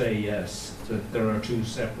both say yes, that there are 2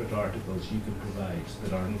 separate articles you could provide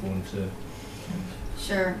that aren't going to.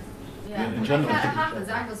 Sure. Yeah, In it general, happens.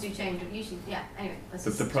 Angles do change, but usually, yeah. Anyway, let's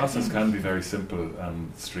The just process can be very simple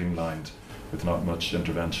and streamlined with not much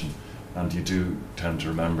intervention, and you do tend to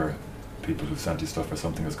remember people who've sent you stuff where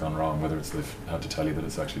something has gone wrong, whether it's they've had to tell you that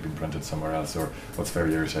it's actually been printed somewhere else, or what's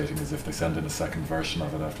very irritating is if they send in a second version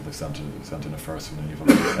of it after they've sent in a first one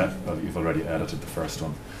and you've already edited the first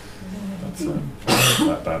one. That's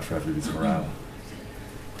bad for everybody's morale.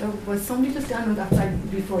 Was somebody just standing on that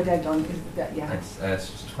side before Deb done? It's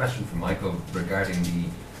just a question from Michael regarding the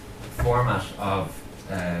format of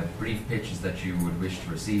brief pitches that you would wish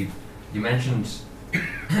to receive. You mentioned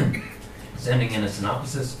sending in a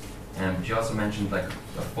synopsis, but you also mentioned like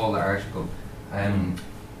a full article.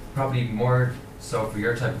 Probably more so for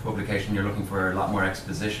your type of publication, you're looking for a lot more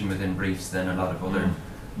exposition within briefs than a lot of other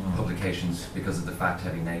publications because of the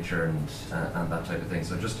fact-heavy nature and that type of thing.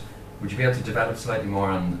 So just would you be able to develop slightly more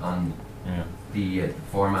on the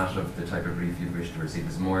format of the type of brief you'd wish to receive?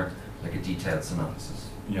 Is more like a detailed synopsis?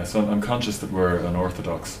 Yeah, so I'm conscious that we're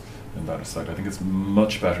unorthodox in that respect. I think it's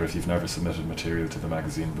much better if you've never submitted material to the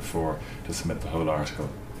magazine before to submit the whole article.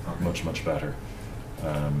 Okay. Much better.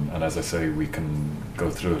 And as I say, we can go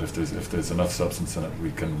through it. If there's enough substance in it,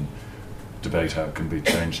 we can debate how it can be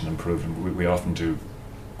changed and improved. And we often do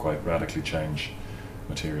quite radically change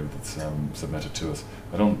material that's submitted to us.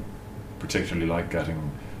 I don't particularly like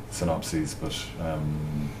getting synopses, but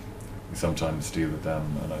we sometimes deal with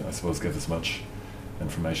them, and I suppose give as much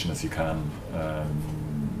information as you can.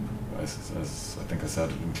 As I think I said,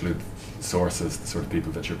 include sources, the sort of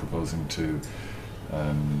people that you're proposing to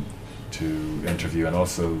interview, and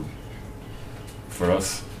also for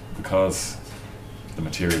us, because the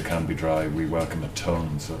material can be dry, we welcome a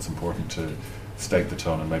tone, so it's important to state the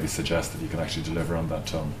tone and maybe suggest that you can actually deliver on that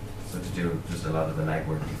tone. So to do just a lot of the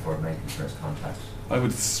legwork before making first contact? I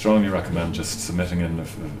would strongly recommend just submitting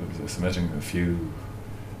a few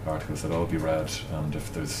articles that all be read, and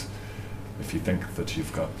if you think that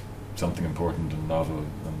you've got something important and novel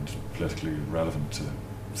and politically relevant to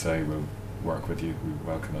say, we'll work with you, we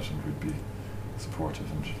welcome it, and we'd be supportive.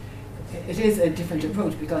 And it is a different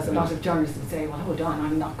approach, because a lot of journalists would say, well, hold on,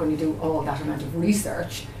 I'm not going to do all that amount of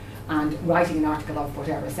research and writing an article of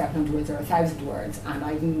whatever, 700 words or 1,000 words, and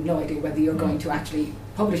I have no idea whether you're going to actually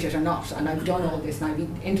publish it or not, and I've done all this and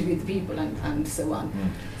I've interviewed the people and so on.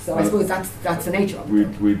 So I suppose that's the nature of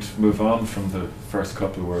it. We'd move on from the first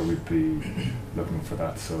couple where we'd be looking for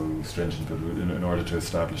that so stringent, but in order to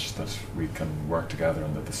establish that we can work together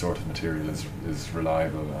and that the sort of material is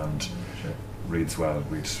reliable and reads well,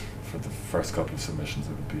 for the first couple of submissions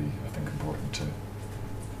it would be, I think, important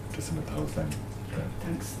to submit the whole thing.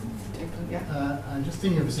 Thanks. Yeah. I'm just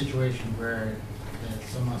thinking of a situation where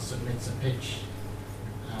someone submits a pitch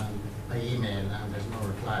by email and there's no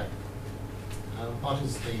reply. What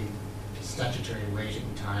is the statutory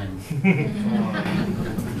waiting time for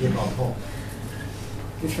give up hope?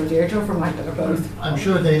 Is for Deirdre or for Michael or both? I'm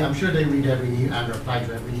sure they read every and reply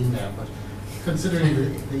to every email, but considering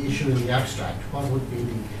the issue in the abstract, what would be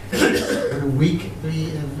would a week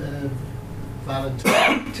be valid?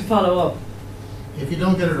 To follow up. If you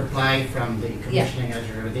don't get a reply from the commissioning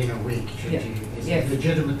editor within a week, is it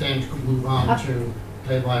legitimate then to move on to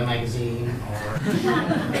Playboy magazine or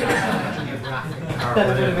Geographic or That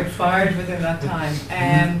would have whatever? expired within that time.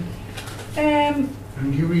 And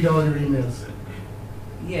you read all your emails?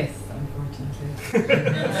 Yes, unfortunately.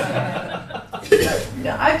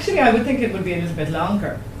 No, actually, I would think it would be a little bit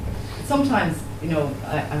longer. Sometimes,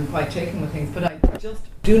 I'm quite taken with things, but I just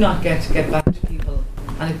do not get back to people,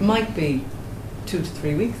 and it might be 2 to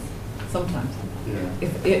 3 weeks sometimes, Yeah.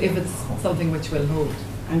 if it's something which will hold.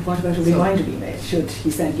 And what about a reminder email? Should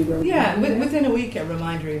he send you a reminder? Yeah, within a week, a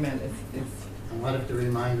reminder email is And what if the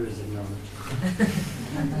reminder is ignored?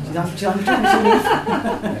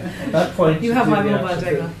 That point. you have my did the mobile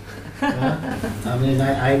actual data. I mean,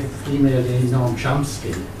 I emailed Noam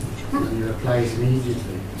Chomsky and he replies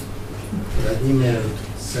immediately. But I emailed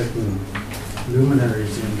certain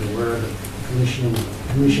luminaries in the world of commissioner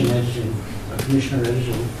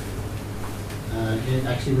editing,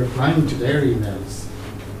 actually replying to their emails.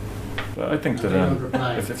 But I think And that they don't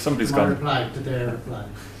reply. if somebody's My gone, reply to their reply.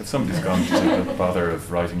 if somebody's gone to take the bother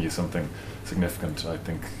of writing you something significant, I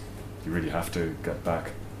think you really have to get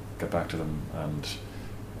back to them. And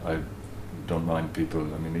I don't mind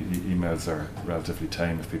people. I mean, emails are relatively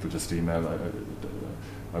tame. If people just email,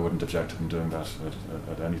 I wouldn't object to them doing that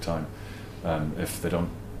at any time. If they don't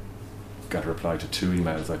get a reply to 2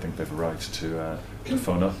 emails, I think they have a right to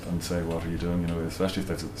phone up and say, "What are you doing?" Especially if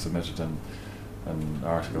they've submitted an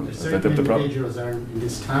article. There's certain individuals in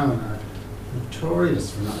this town are notorious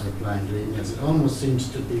for not replying to emails. It almost seems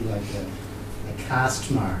to be like a caste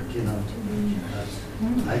mark, that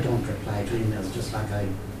I don't reply to emails, just like I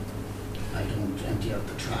don't empty out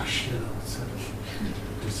the trash, sort of.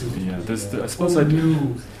 There seems to be I suppose a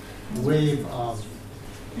new wave of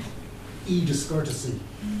e-discourtesy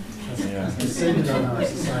has descended on our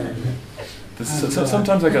society.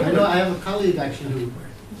 Sometimes I get. I have a colleague actually who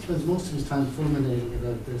spends most of his time fulminating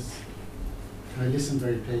about this. I listen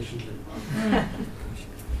very patiently.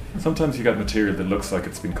 Sometimes you get material that looks like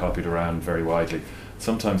it's been copied around very widely.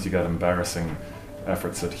 Sometimes you get embarrassing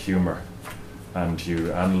efforts at humour, and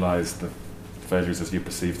you analyse the failures as you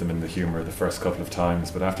perceive them in the humour the first couple of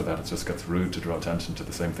times, but after that it just gets rude to draw attention to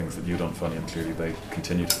the same things that you don't funny, and clearly they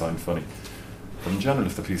continue to find funny. But in general,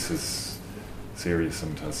 if the piece is serious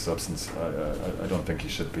and has substance, I don't think you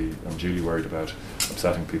should be unduly worried about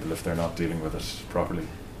upsetting people if they're not dealing with it properly.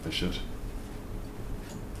 They should.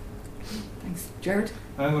 Thanks. Jared?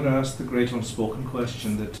 I'm going to ask the great unspoken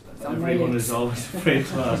question that on my everyone lips. is always afraid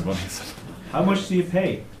to ask. How much do you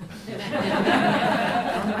pay?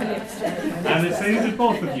 And it's aimed at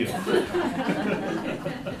both of you.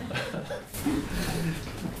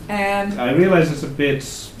 I realise it's a bit,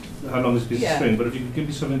 how long is a piece of string, but if you could give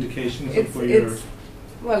me some indications of where you're...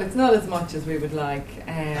 Well, it's not as much as we would like.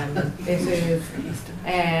 It is.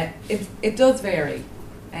 It does vary.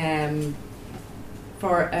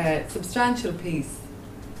 For a substantial piece,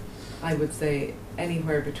 I would say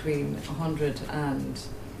anywhere between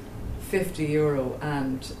 €150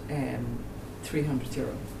 and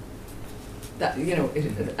 €300. That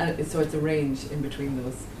so it's a range in between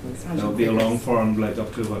those. That would be a long form, like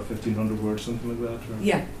up to about 1,500 words, something like that. Or?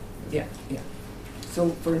 Yeah. So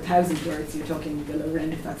for 1,000 words, you're talking the lower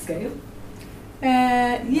end of that scale?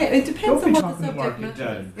 It depends on what the subject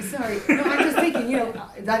matter. Sorry, no, I'm just thinking,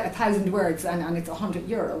 that 1,000 words and it's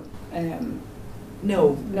 €100.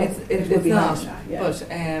 No, it would be not. higher than that, yeah. But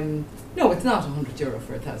no, it's not €100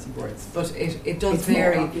 for 1,000 words. But it does It's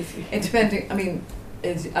vary. more, obviously. It depending. I mean,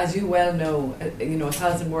 as you well know,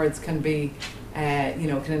 1,000 words can be,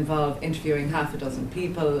 can involve interviewing half a dozen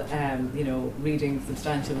people, reading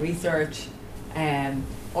substantial research,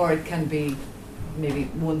 or it can be maybe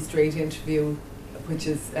one straight interview, which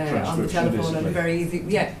is on the telephone and very easy.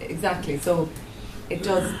 Yeah, exactly. So it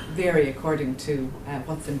does vary according to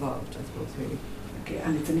what's involved, I suppose, really. Okay,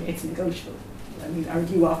 and it's negotiable. I mean,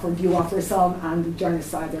 do you offer some, and the journalist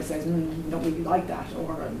side there says, we don't really like that,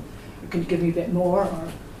 or can you give me a bit more? Or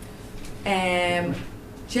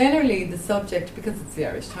generally, the subject, because it's the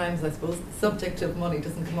Irish Times, I suppose, the subject of money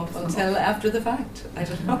doesn't come up until after the fact. I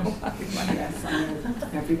don't know. Yes, I know.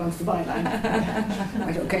 Everybody wants to buy that.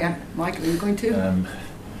 Right, okay, Michael, are you going to?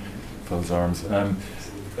 Paul's arms.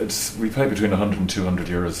 We pay between 100 and 200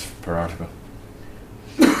 euros per article.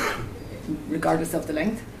 Regardless of the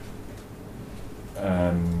length?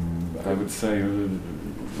 I would say,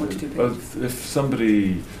 42 well, pages. if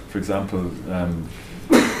somebody, for example,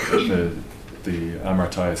 the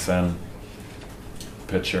Amartya Sen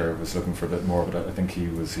pitcher was looking for a bit more, but I think he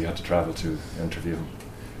had to travel to interview him.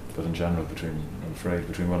 But in general, I'm afraid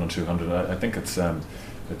between 1 and 200, I think it's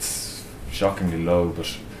shockingly low.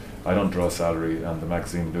 But I don't draw salary, and the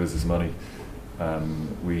magazine loses money.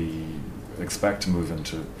 We expect to move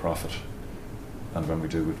into profit, and when we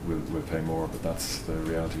do, we'll pay more. But that's the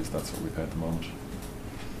reality. That's what we pay at the moment.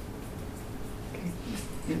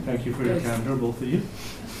 Thank you for your candor, both of you.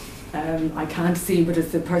 I can't see, but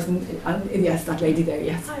it's the person, yes, that lady there,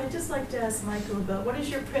 yes. Hi, I'd just like to ask Michael about what is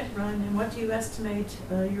your print run and what do you estimate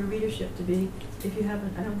your readership to be? If you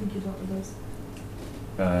haven't, I don't think you dealt with those.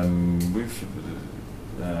 We've,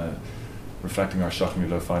 reflecting our shockingly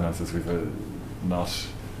low finances, we've not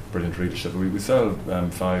brilliant readership. We sell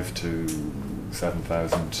 5,000 to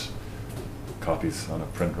 7,000 copies on a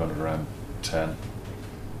print run of around 10.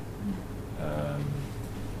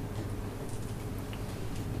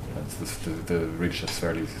 The readership's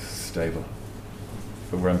fairly stable,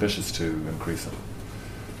 but we're ambitious to increase it.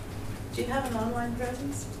 Do you have an online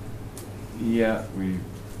presence? Yeah, we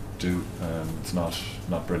do. It's not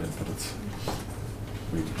brilliant, but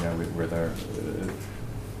we're there.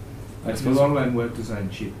 I suppose online web design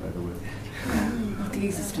cheap, by the way. Not the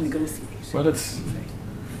easiest to negotiate. Well,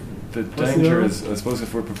 the danger is, I suppose,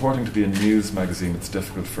 if we're purporting to be a news magazine, it's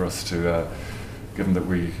difficult for us to, given that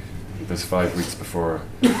there's 5 weeks before,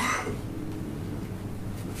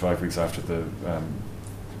 5 weeks after the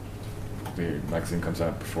magazine comes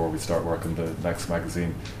out before we start work on the next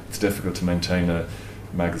magazine. It's difficult to maintain a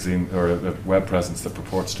magazine or a web presence that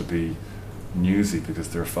purports to be newsy, because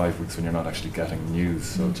there are 5 weeks when you're not actually getting news.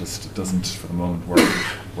 So it doesn't, for the moment,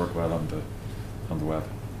 work well on the web.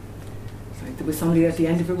 Sorry, there was somebody at the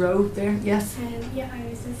end of a row there. Yes. Yeah, I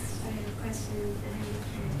was just a question.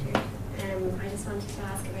 I just wanted to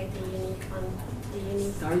ask about the unique.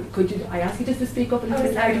 Sorry, could I ask you just to speak up a little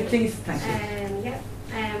bit louder, please? Thank you. Yeah.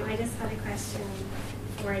 I just had a question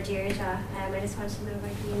for Deirdre. I just wanted to know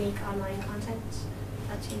about the unique online content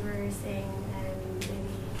that you were saying. Maybe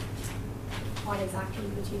what exactly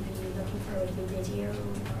would you be looking for? Would it be video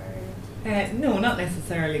or? No, not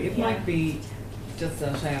necessarily. It might be just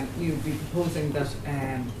that you'd be proposing that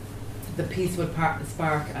the piece would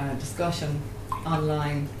spark a discussion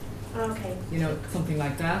online. Okay. You know, something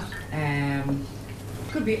like that.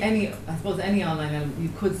 Could be any online element. You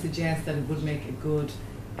could suggest that it would make a good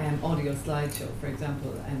audio slideshow, for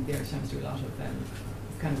example, and the Irish Times do a lot of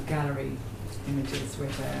kind of gallery images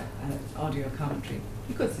with audio commentary.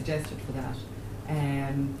 You could suggest it for that.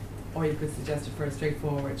 Or you could suggest it for a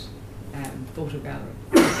straightforward photo gallery.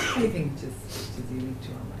 Anything which is unique to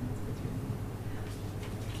online.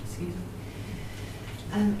 Excuse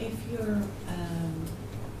me. If you're,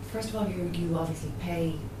 first of all, you obviously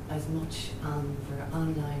pay as much for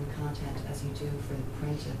online content as you do for the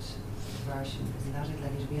printed version. Isn't that it?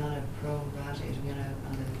 Like, it'll be on a pro rata, it'll be on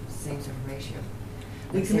the same sort of ratio.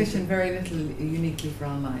 We commission very little uniquely for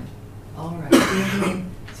online. All right. You know what I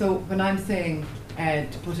mean? So when I'm saying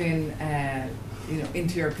to put in,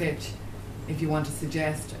 into your pitch, if you want to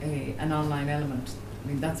suggest an online element, I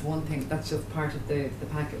mean, that's one thing. That's just part of the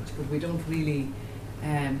package. But we don't really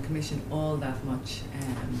commission all that much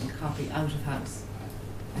copy out of house.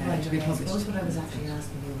 To be I published. suppose what I was actually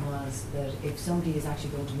asking you was that if somebody is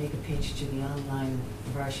actually going to make a pitch to the online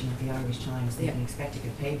version of the Irish Times, they can expect to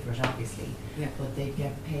get paid for it, obviously, but they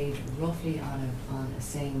get paid roughly on a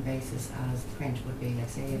same basis as print would be. Like,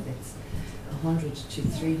 say if it's 100 to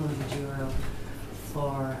 300 euro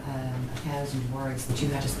for 1,000 words that you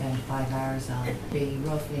had to spend 5 hours on, it'd be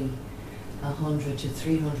roughly 100 to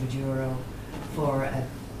 300 euro for a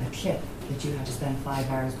clip that you had to spend 5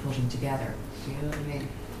 hours putting together. Do you know what I mean?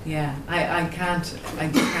 Yeah, I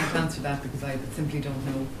just can't answer that because I simply don't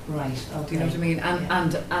know. Right. Okay. Do you know what I mean?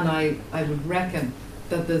 And I would reckon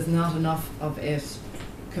that there's not enough of it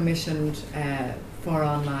commissioned for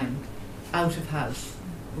online, out of house,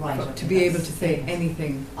 right? To be able to say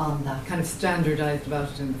anything on that, kind of standardised about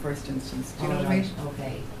it in the first instance. Do you know what I mean?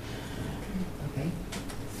 Okay. Okay.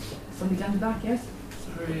 Somebody down the back, yes.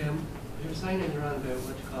 Sorry, you were saying earlier on about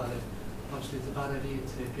what you call it. Obviously, it's a bad idea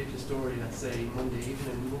to pitch a story, let's say, Monday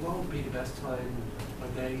evening. What would be the best time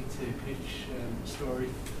of day to pitch a story?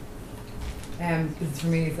 Because for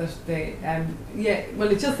me, it's that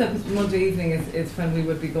it's just that Monday evening is when we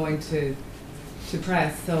would be going to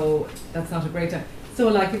press, so that's not a great time. So,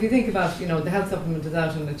 like, if you think about, the health supplement is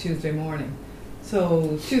out on a Tuesday morning,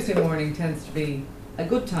 so Tuesday morning tends to be a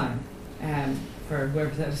good time for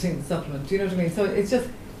whoever's editing the supplement. Do you know what I mean? So it's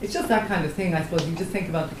just that kind of thing, I suppose. You just think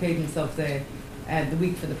about the cadence of the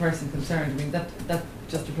week for the person concerned. I mean, that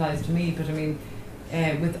just applies to me, but I mean,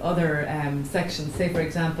 with other sections. Say, for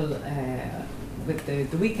example, with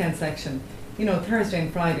the weekend section, you know, Thursday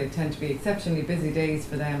and Friday tend to be exceptionally busy days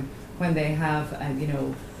for them when they have, you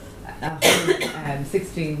know, a whole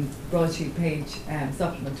 16 broadsheet page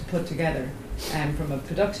supplement to put together from a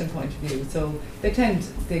production point of view. So the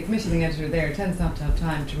commissioning editor there tends not to have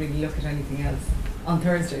time to really look at anything else on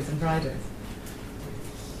Thursdays and Fridays.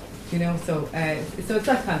 You know, so it's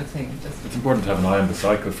that kind of thing. It's important to have an eye on the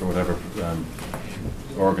cycle for whatever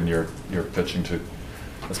organ you're pitching to.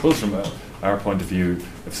 I suppose from our point of view,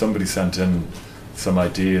 if somebody sent in some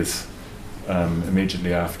ideas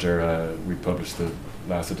immediately after we published the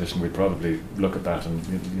last edition, we'd probably look at that and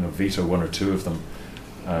veto one or two of them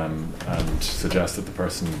and suggest that the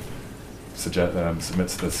person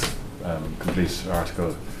submits this complete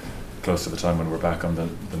article close to the time when we're back on the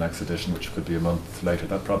next edition, which could be a month later.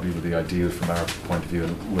 That probably would be ideal from our point of view,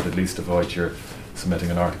 and would at least avoid your submitting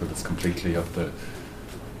an article that's completely up the,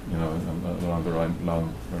 along the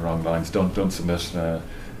wrong lines. Don't submit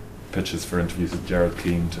pitches for interviews with Gerald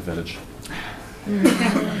Keane to Village.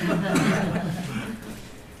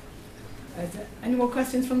 Any more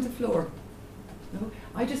questions from the floor? No?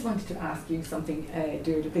 I just wanted to ask you something,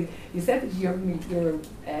 Deirdre. You said that your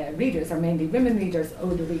readers are mainly women readers,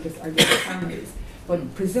 older readers are your families,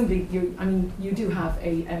 but presumably you do have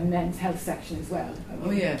a men's health section as well.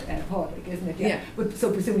 Padraig, isn't it? Yeah. But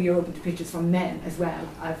so presumably you're open to pitches from men as well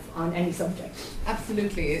on any subject.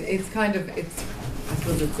 Absolutely. I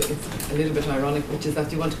suppose it's a little bit ironic, which is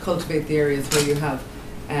that you want to cultivate the areas where you have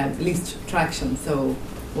least traction. So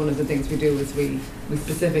one of the things we do is we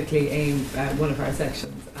specifically aim one of our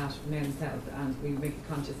sections at men's health, and we make a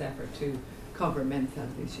conscious effort to cover men's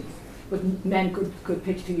health issues. But men could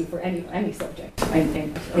pitch to you for any subject.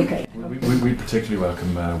 Okay. We particularly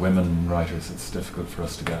welcome women writers. It's difficult for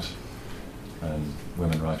us to get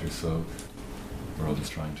women writers, so we're always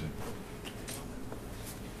trying to.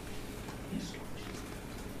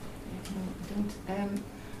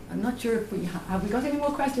 I'm not sure if we have we got any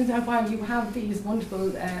more questions now while you have these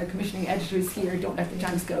wonderful commissioning editors here. Don't let the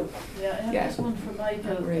chance go. Yeah, I have just one for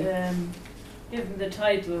Michael. Given the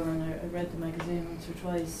title, and I read the magazine once or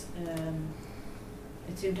twice,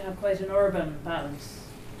 it seemed to have quite an urban balance.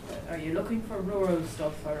 Are you looking for rural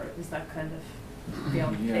stuff, or is that kind of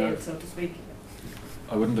beyond the pale, so to speak?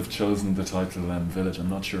 I wouldn't have chosen the title Village. I'm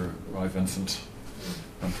not sure why Vincent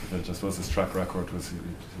went for Village. I suppose his track record was he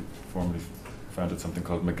formerly founded something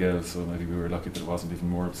called McGill, so maybe we were lucky that it wasn't even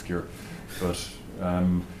more obscure. But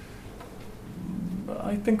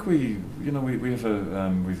I think we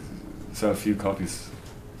have we sell a few copies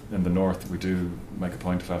in the north. We do make a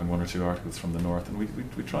point of having one or two articles from the north, and we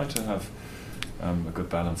try to have a good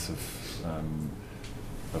balance of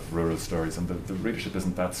rural stories, and the readership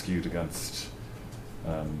isn't that skewed against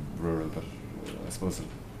rural, but I suppose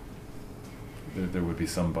there would be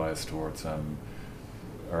some bias towards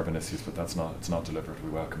urban issues, but it's not deliberate. We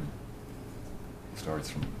welcome stories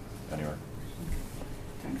from anywhere.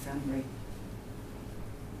 Thanks, Anne-Marie.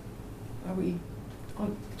 Are we?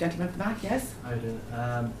 Oh, gentleman at the back, yes? Hi, Lynn.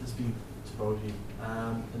 This will be to both of you.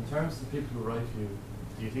 In terms of the people who write for you,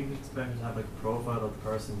 do you think it's better to have like a profile of the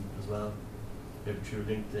person as well, maybe through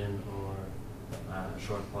LinkedIn or a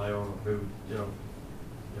short bio, or who the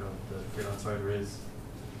freelance writer is?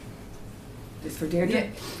 Just for Deirdre?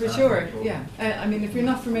 Yeah, for sure. Yeah. I mean, if you're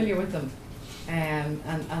not familiar with them, and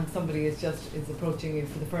somebody is approaching you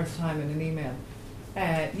for the first time in an email.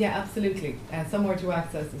 Absolutely. Somewhere to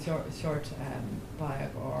access a short bio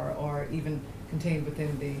or even contained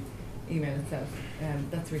within the email itself.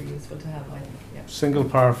 That's really useful to have, I think. Yeah. Single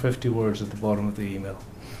par 50 words at the bottom of the email.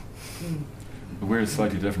 We're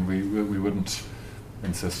slightly different. We wouldn't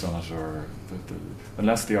insist on it, or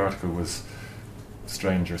unless the article was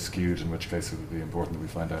strange or skewed, in which case it would be important that we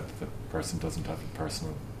find out that the person doesn't have a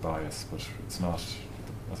personal bias. But it's not,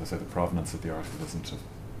 as I say, the provenance of the article isn't of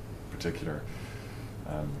particular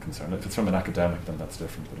concern. If it's from an academic, then that's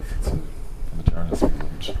different, but if it's from a journalist,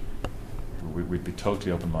 we'd be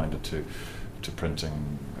totally open-minded to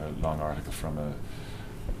printing a long article from a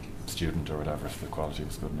student or whatever if the quality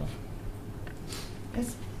was good enough.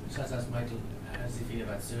 Yes? Just ask Michael, how does he feel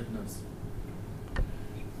about pseudonyms?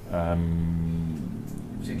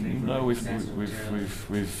 No, we've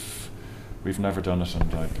never done it,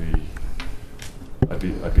 and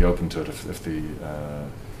I'd be open to it if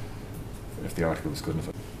the article was good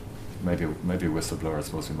enough. Maybe a whistleblower, I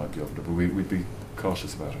suppose we might be open to it, but we'd be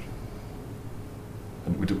cautious about it.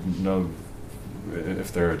 And we don't know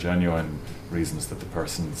if there are genuine reasons that the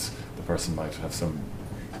person might have some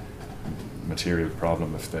material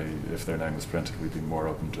problem if their name was printed. We'd be more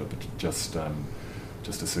open to it, but just a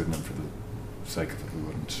pseudonym for the sake of it we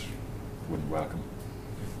wouldn't welcome.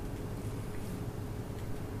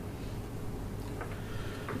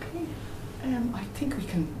 Okay. I think we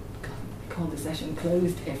can call the session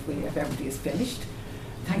closed if everybody is finished.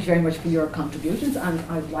 Thank you very much for your contributions, and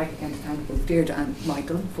I'd like again to thank both Deirdre and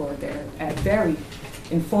Michael for their very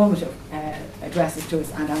informative addresses to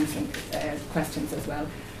us and answering questions as well.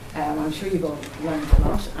 I'm sure you've all learned a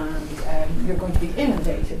lot, and you're going to be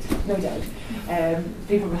inundated, no doubt.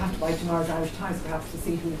 People will have to buy tomorrow's Irish Times perhaps to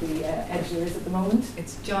see who the editor is at the moment.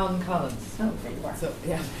 It's John Collins. Oh, there you are. So,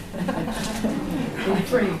 yeah.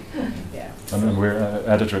 Free. Yeah. And we're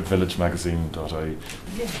editor at villagemagazine.ie.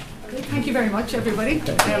 Yeah. Okay, thank you very much, everybody.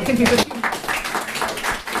 I think we've